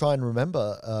 just try and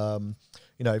remember,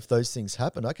 if those things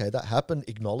happen, okay, that happened,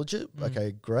 acknowledge it.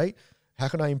 Okay, great. How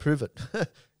can I improve it?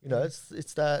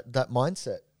 It's that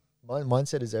mindset.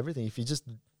 Mindset is everything. If you just,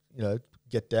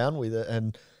 get down with it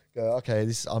and go,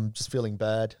 okay, I'm just feeling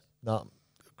bad. Nah,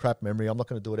 crap memory. I'm not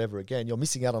going to do it ever again. You're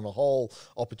missing out on a whole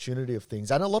opportunity of things.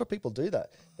 And a lot of people do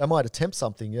that. They might attempt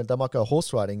something. They might go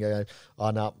horse riding. Go, oh,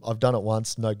 no, I've done it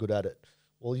once. No good at it.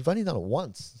 Well, you've only done it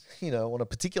once, on a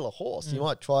particular horse. You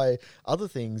might try other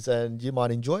things and you might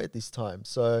enjoy it this time.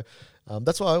 So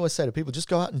that's why I always say to people, just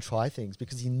go out and try things,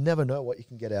 because you never know what you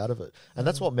can get out of it. And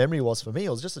that's what memory was for me.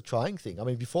 It was just a trying thing. I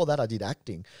mean, before that I did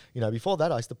acting. Before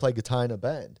that I used to play guitar in a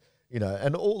band,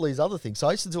 and all these other things. So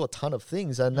I used to do a ton of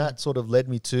things, and that sort of led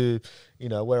me to,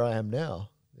 where I am now.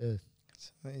 Yeah.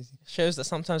 It's amazing. Shows that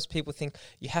sometimes people think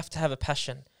you have to have a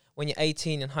passion. When you're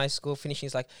 18 in high school, finishing,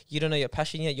 it's like, you don't know your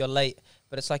passion yet, you're late.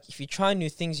 But it's like, if you try new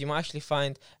things, you might actually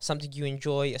find something you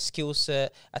enjoy, a skill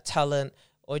set, a talent,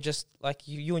 or just like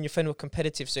you and your friend were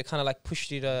competitive, so it kind of like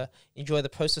pushed you to enjoy the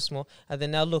process more. And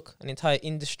then now look, an entire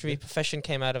industry, profession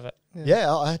came out of it.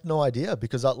 Yeah, I had no idea,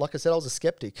 because like I said, I was a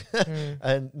skeptic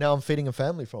and now I'm feeding a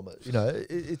family from it.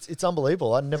 It's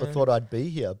unbelievable. I never thought I'd be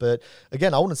here. But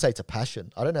again, I wouldn't say it's a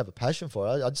passion. I don't have a passion for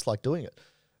it. I just like doing it.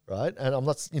 Right. And I'm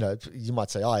not, you might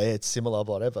say, oh, yeah, it's similar,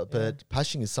 whatever. But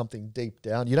passion is something deep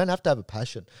down. You don't have to have a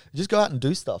passion. You just go out and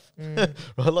do stuff. Right?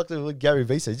 Like Gary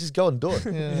Vee says, just go and do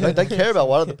it. Don't care about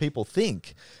what other people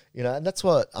think. And that's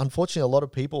what, unfortunately, a lot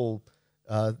of people,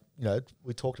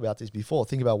 we talked about this before,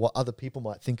 think about what other people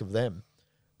might think of them.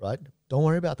 Right. Don't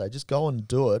worry about that. Just go and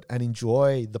do it and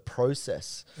enjoy the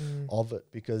process of it,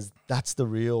 because that's the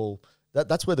real,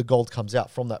 that's where the gold comes out,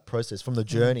 from that process, from the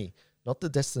journey. Not the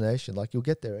destination. Like, you'll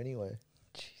get there anyway.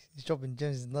 Jeez, he's dropping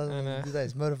gems. None do that.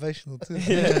 It's motivational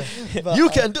too. But, you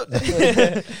can do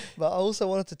it. But I also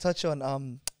wanted to touch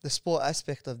on the sport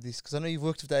aspect of this, because I know you've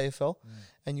worked with the AFL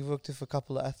and you've worked with a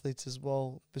couple of athletes as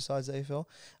well besides the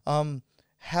AFL.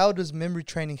 How does memory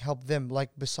training help them?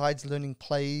 Like, besides learning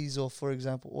plays, or for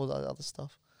example, all that other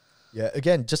stuff? Yeah,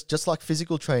 again, just like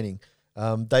physical training,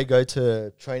 they go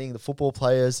to training the football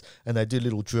players and they do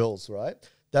little drills, right?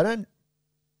 They don't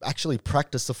actually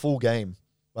practice the full game,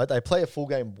 right? They play a full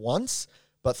game once,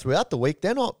 but throughout the week,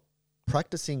 they're not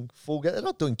practicing full game. They're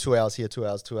not doing 2 hours here, 2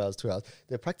 hours, 2 hours, 2 hours.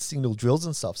 They're practicing little drills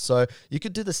and stuff. So you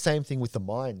could do the same thing with the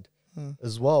mind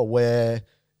as well, where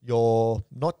you're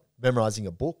not memorizing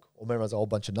a book or memorizing a whole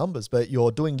bunch of numbers, but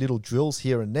you're doing little drills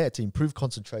here and there to improve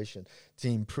concentration, to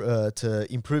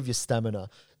improve your stamina,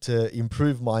 to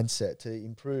improve mindset, to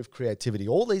improve creativity.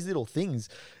 All these little things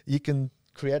you can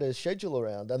create a schedule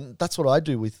around. And that's what I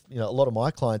do with a lot of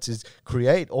my clients, is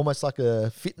create almost like a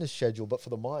fitness schedule, but for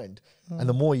the mind. And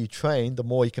the more you train, the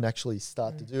more you can actually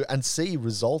start to do and see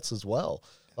results as well.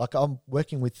 Like, I'm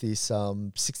working with this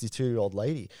 62-year-old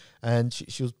lady, and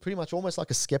she was pretty much almost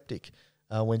like a skeptic.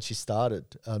 when she started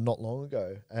not long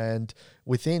ago. And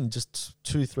within just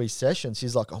 2-3 sessions,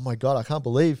 she's like, oh my God, I can't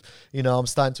believe, I'm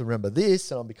starting to remember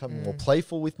this and I'm becoming more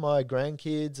playful with my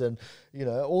grandkids. And,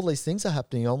 all these things are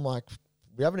happening. I'm like,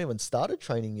 we haven't even started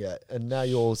training yet. And now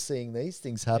you're seeing these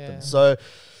things happen. Yeah. So,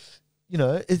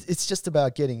 it's just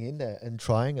about getting in there and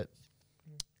trying it.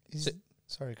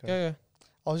 Sorry, Cody. Yeah.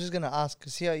 I was just going to ask,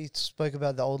 because see how you spoke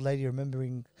about the old lady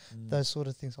remembering those sort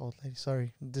of things. Old lady,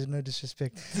 sorry. There's no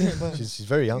disrespect. But She's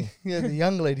very young. yeah, the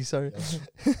young lady, sorry.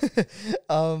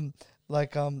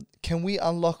 Can we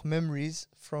unlock memories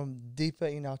from deeper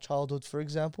in our childhood, for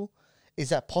example? Is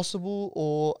that possible,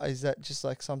 or is that just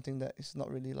like something that is not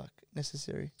really like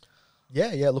necessary?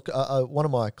 Yeah. Look, one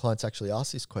of my clients actually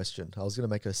asked this question. I was going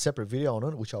to make a separate video on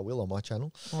it, which I will on my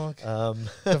channel. Oh, okay. Um,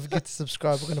 Don't forget to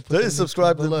subscribe. We're going to put Please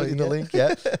subscribe below, in the link,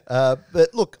 yeah.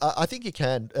 But look, I think you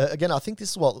can. Again, I think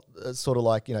this is what sort of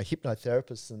like,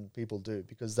 hypnotherapists and people do,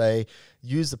 because they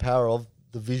use the power of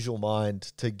the visual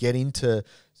mind to get into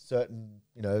certain,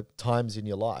 times in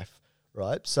your life,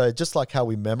 right? So just like how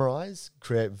we memorize,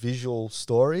 create visual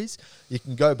stories, you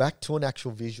can go back to an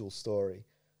actual visual story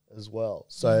as well.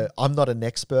 So I'm not an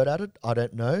expert at it. I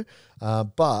don't know.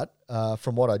 But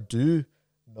from what I do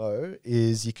know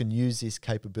is you can use this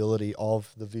capability of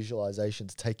the visualization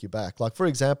to take you back. Like, for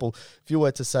example, if you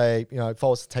were to say, if I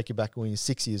was to take you back when you're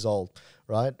 6 years old,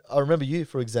 right? I remember you,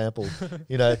 for example,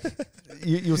 you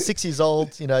were 6 years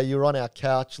old, you were on our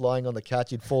couch, lying on the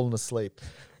couch, you'd fallen asleep.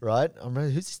 Right? I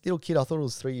remember, who's this little kid? I thought it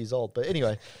was 3 years old. But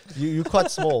anyway, you're quite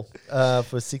small for a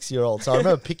 6-year-old. So I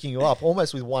remember picking you up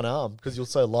almost with one arm because you're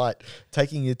so light,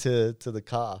 taking you to the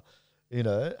car.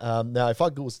 Now, if I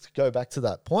was to go back to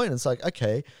that point, it's like,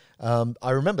 okay,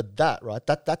 I remember that, right?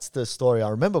 That's the story I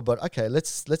remember. But okay,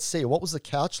 let's see. What was the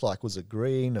couch like? Was it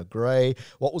green or grey?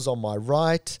 What was on my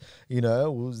right?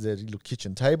 Was there a little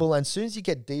kitchen table? And as soon as you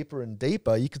get deeper and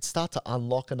deeper, you could start to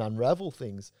unlock and unravel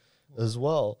things as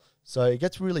well. So it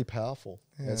gets really powerful.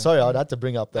 Yeah. Sorry, I'd had to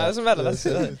bring up that. No, it doesn't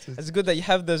matter. It's good that you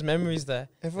have those memories there.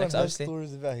 Everyone has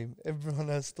stories about him. Everyone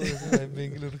has stories about him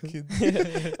being a little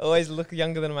kid. Always look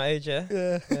younger than my age, yeah?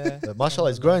 Yeah. But mashallah,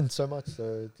 he's grown so much,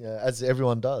 so as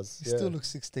everyone does. He still looks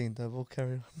 16, though. We'll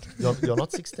carry on. You're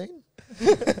not 16?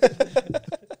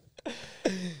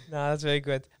 No, that's very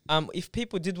good. If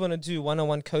people did want to do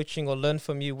one-on-one coaching or learn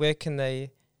from you, where can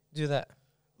they do that?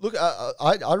 Look,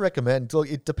 I recommend, look,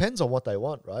 it depends on what they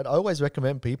want, right? I always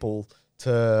recommend people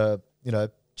to,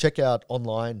 check out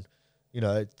online,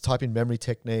 type in memory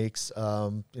techniques,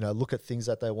 look at things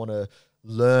that they want to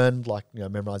learn, like,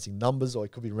 memorizing numbers, or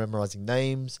it could be memorizing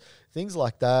names, things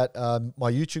like that.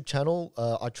 My YouTube channel,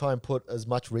 I try and put as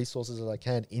much resources as I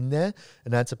can in there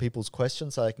and answer people's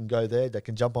questions, so they can go there, they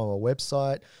can jump on my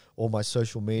website or my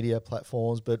social media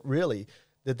platforms. But really,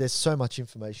 there's so much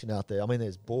information out there. I mean,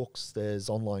 there's books, there's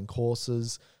online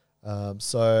courses.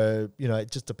 So,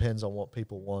 it just depends on what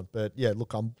people want. But yeah,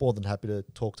 look, I'm more than happy to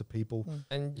talk to people.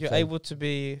 And you're able to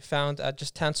be found at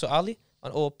just Tansu Ali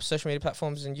on all social media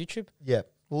platforms and YouTube? Yeah.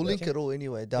 We'll link it all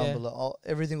anyway down below.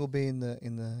 Everything will be in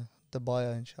the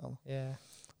bio, inshallah. Yeah.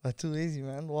 But too easy,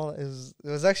 man. Well, it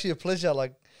was actually a pleasure.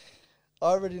 Like, I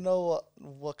already know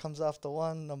what comes after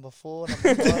 1, number 4,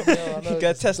 number 5. I know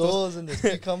there's doors and there's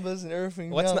cucumbers and everything.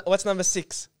 What's number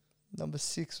 6? Number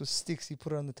 6 was sticks. You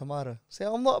put it on the tomato. See,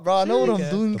 I'm not, bro. I know what I'm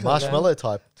doing. The marshmallow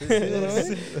type. You know what I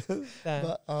mean?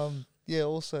 But yeah.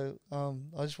 Also,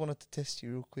 I just wanted to test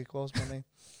you real quick. What was my name?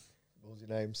 What was your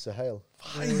name? Sahel.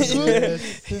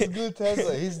 He's good,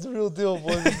 Tesla. He's the real deal,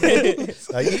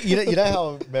 boys. You know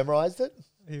how I memorized it?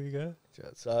 Here we go.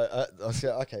 So I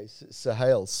said, okay,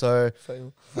 Sahel. So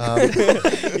Fail.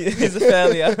 He's a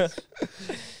failure.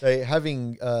 They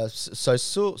having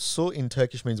su in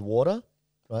Turkish means water,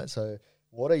 right? So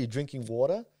water, you're drinking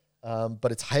water,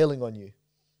 but it's hailing on you.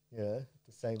 At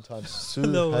the same time, su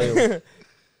hail.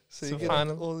 So you get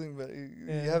all in, but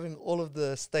you're having all of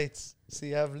the states. So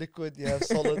you have liquid, you have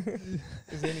solid.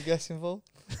 Is there any gas involved?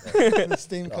 The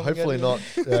steam coming hopefully out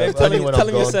not. Tell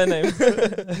him your surname.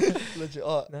 Legit.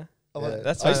 No?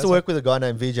 I used to work with a guy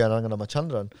named Vijay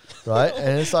Aranganamachandran, right?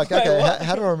 And it's like, okay,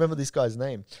 how do I remember this guy's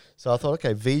name? So I thought,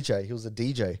 okay, Vijay, he was a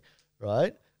DJ,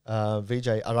 right?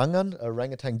 Vijay Arangan, a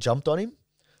orangutan jumped on him,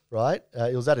 right?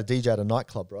 He was at a DJ at a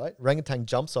nightclub, right? Orangutan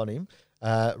jumps on him.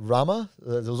 Rama,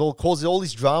 there was caused all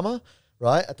this drama,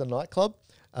 right, at the nightclub.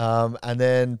 And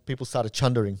then people started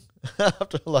chundering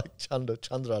after like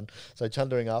Chandran. So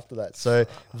chundering after that. So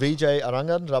Vijay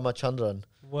Arangan Ramachandran.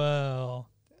 Wow.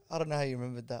 I don't know how you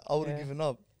remembered that. I would have given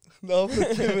up. No,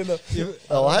 but even though-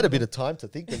 Oh, I had a bit of time to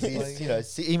think because Like,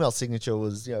 his, email signature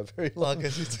was, very long. Like,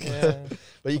 it's- Yeah.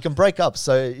 But you can break up.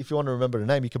 So if you want to remember the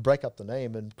name, you can break up the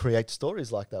name and create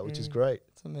stories like that, which is Mm. great.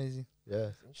 it's amazing. Yeah.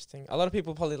 Interesting. A lot of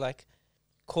people probably like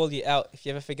call you out if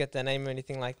you ever forget their name or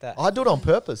anything like that. I do it on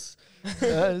purpose.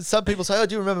 Some people say, "Oh,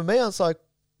 do you remember me?" I was like,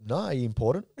 "No, are you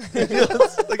important?" They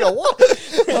go, "What?"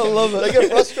 I love it. They get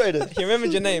frustrated. He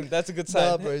remembered your name. That's a good Nah,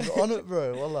 sign. bro, it's on it,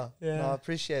 bro. Wallah. Yeah. No, I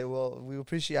appreciate it. Well, we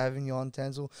appreciate having you on,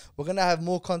 Tanzil. We're gonna have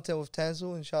more content with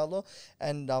Tanzil, inshallah,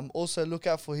 and also look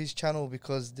out for his channel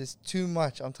because there's too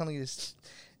much. I'm telling you, this,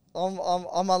 I'm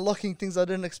unlocking things I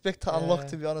didn't expect to unlock, Yeah.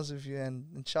 to be honest with you, and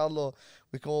inshallah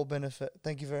we can all benefit.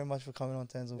 Thank you very much for coming on,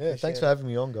 Tanzil. Yeah, thanks for having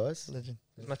me on, guys. Legend.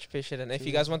 Much appreciated. And if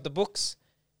you guys want the books,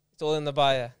 it's all in the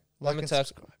bio. Like Lemon and Turk.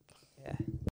 subscribe.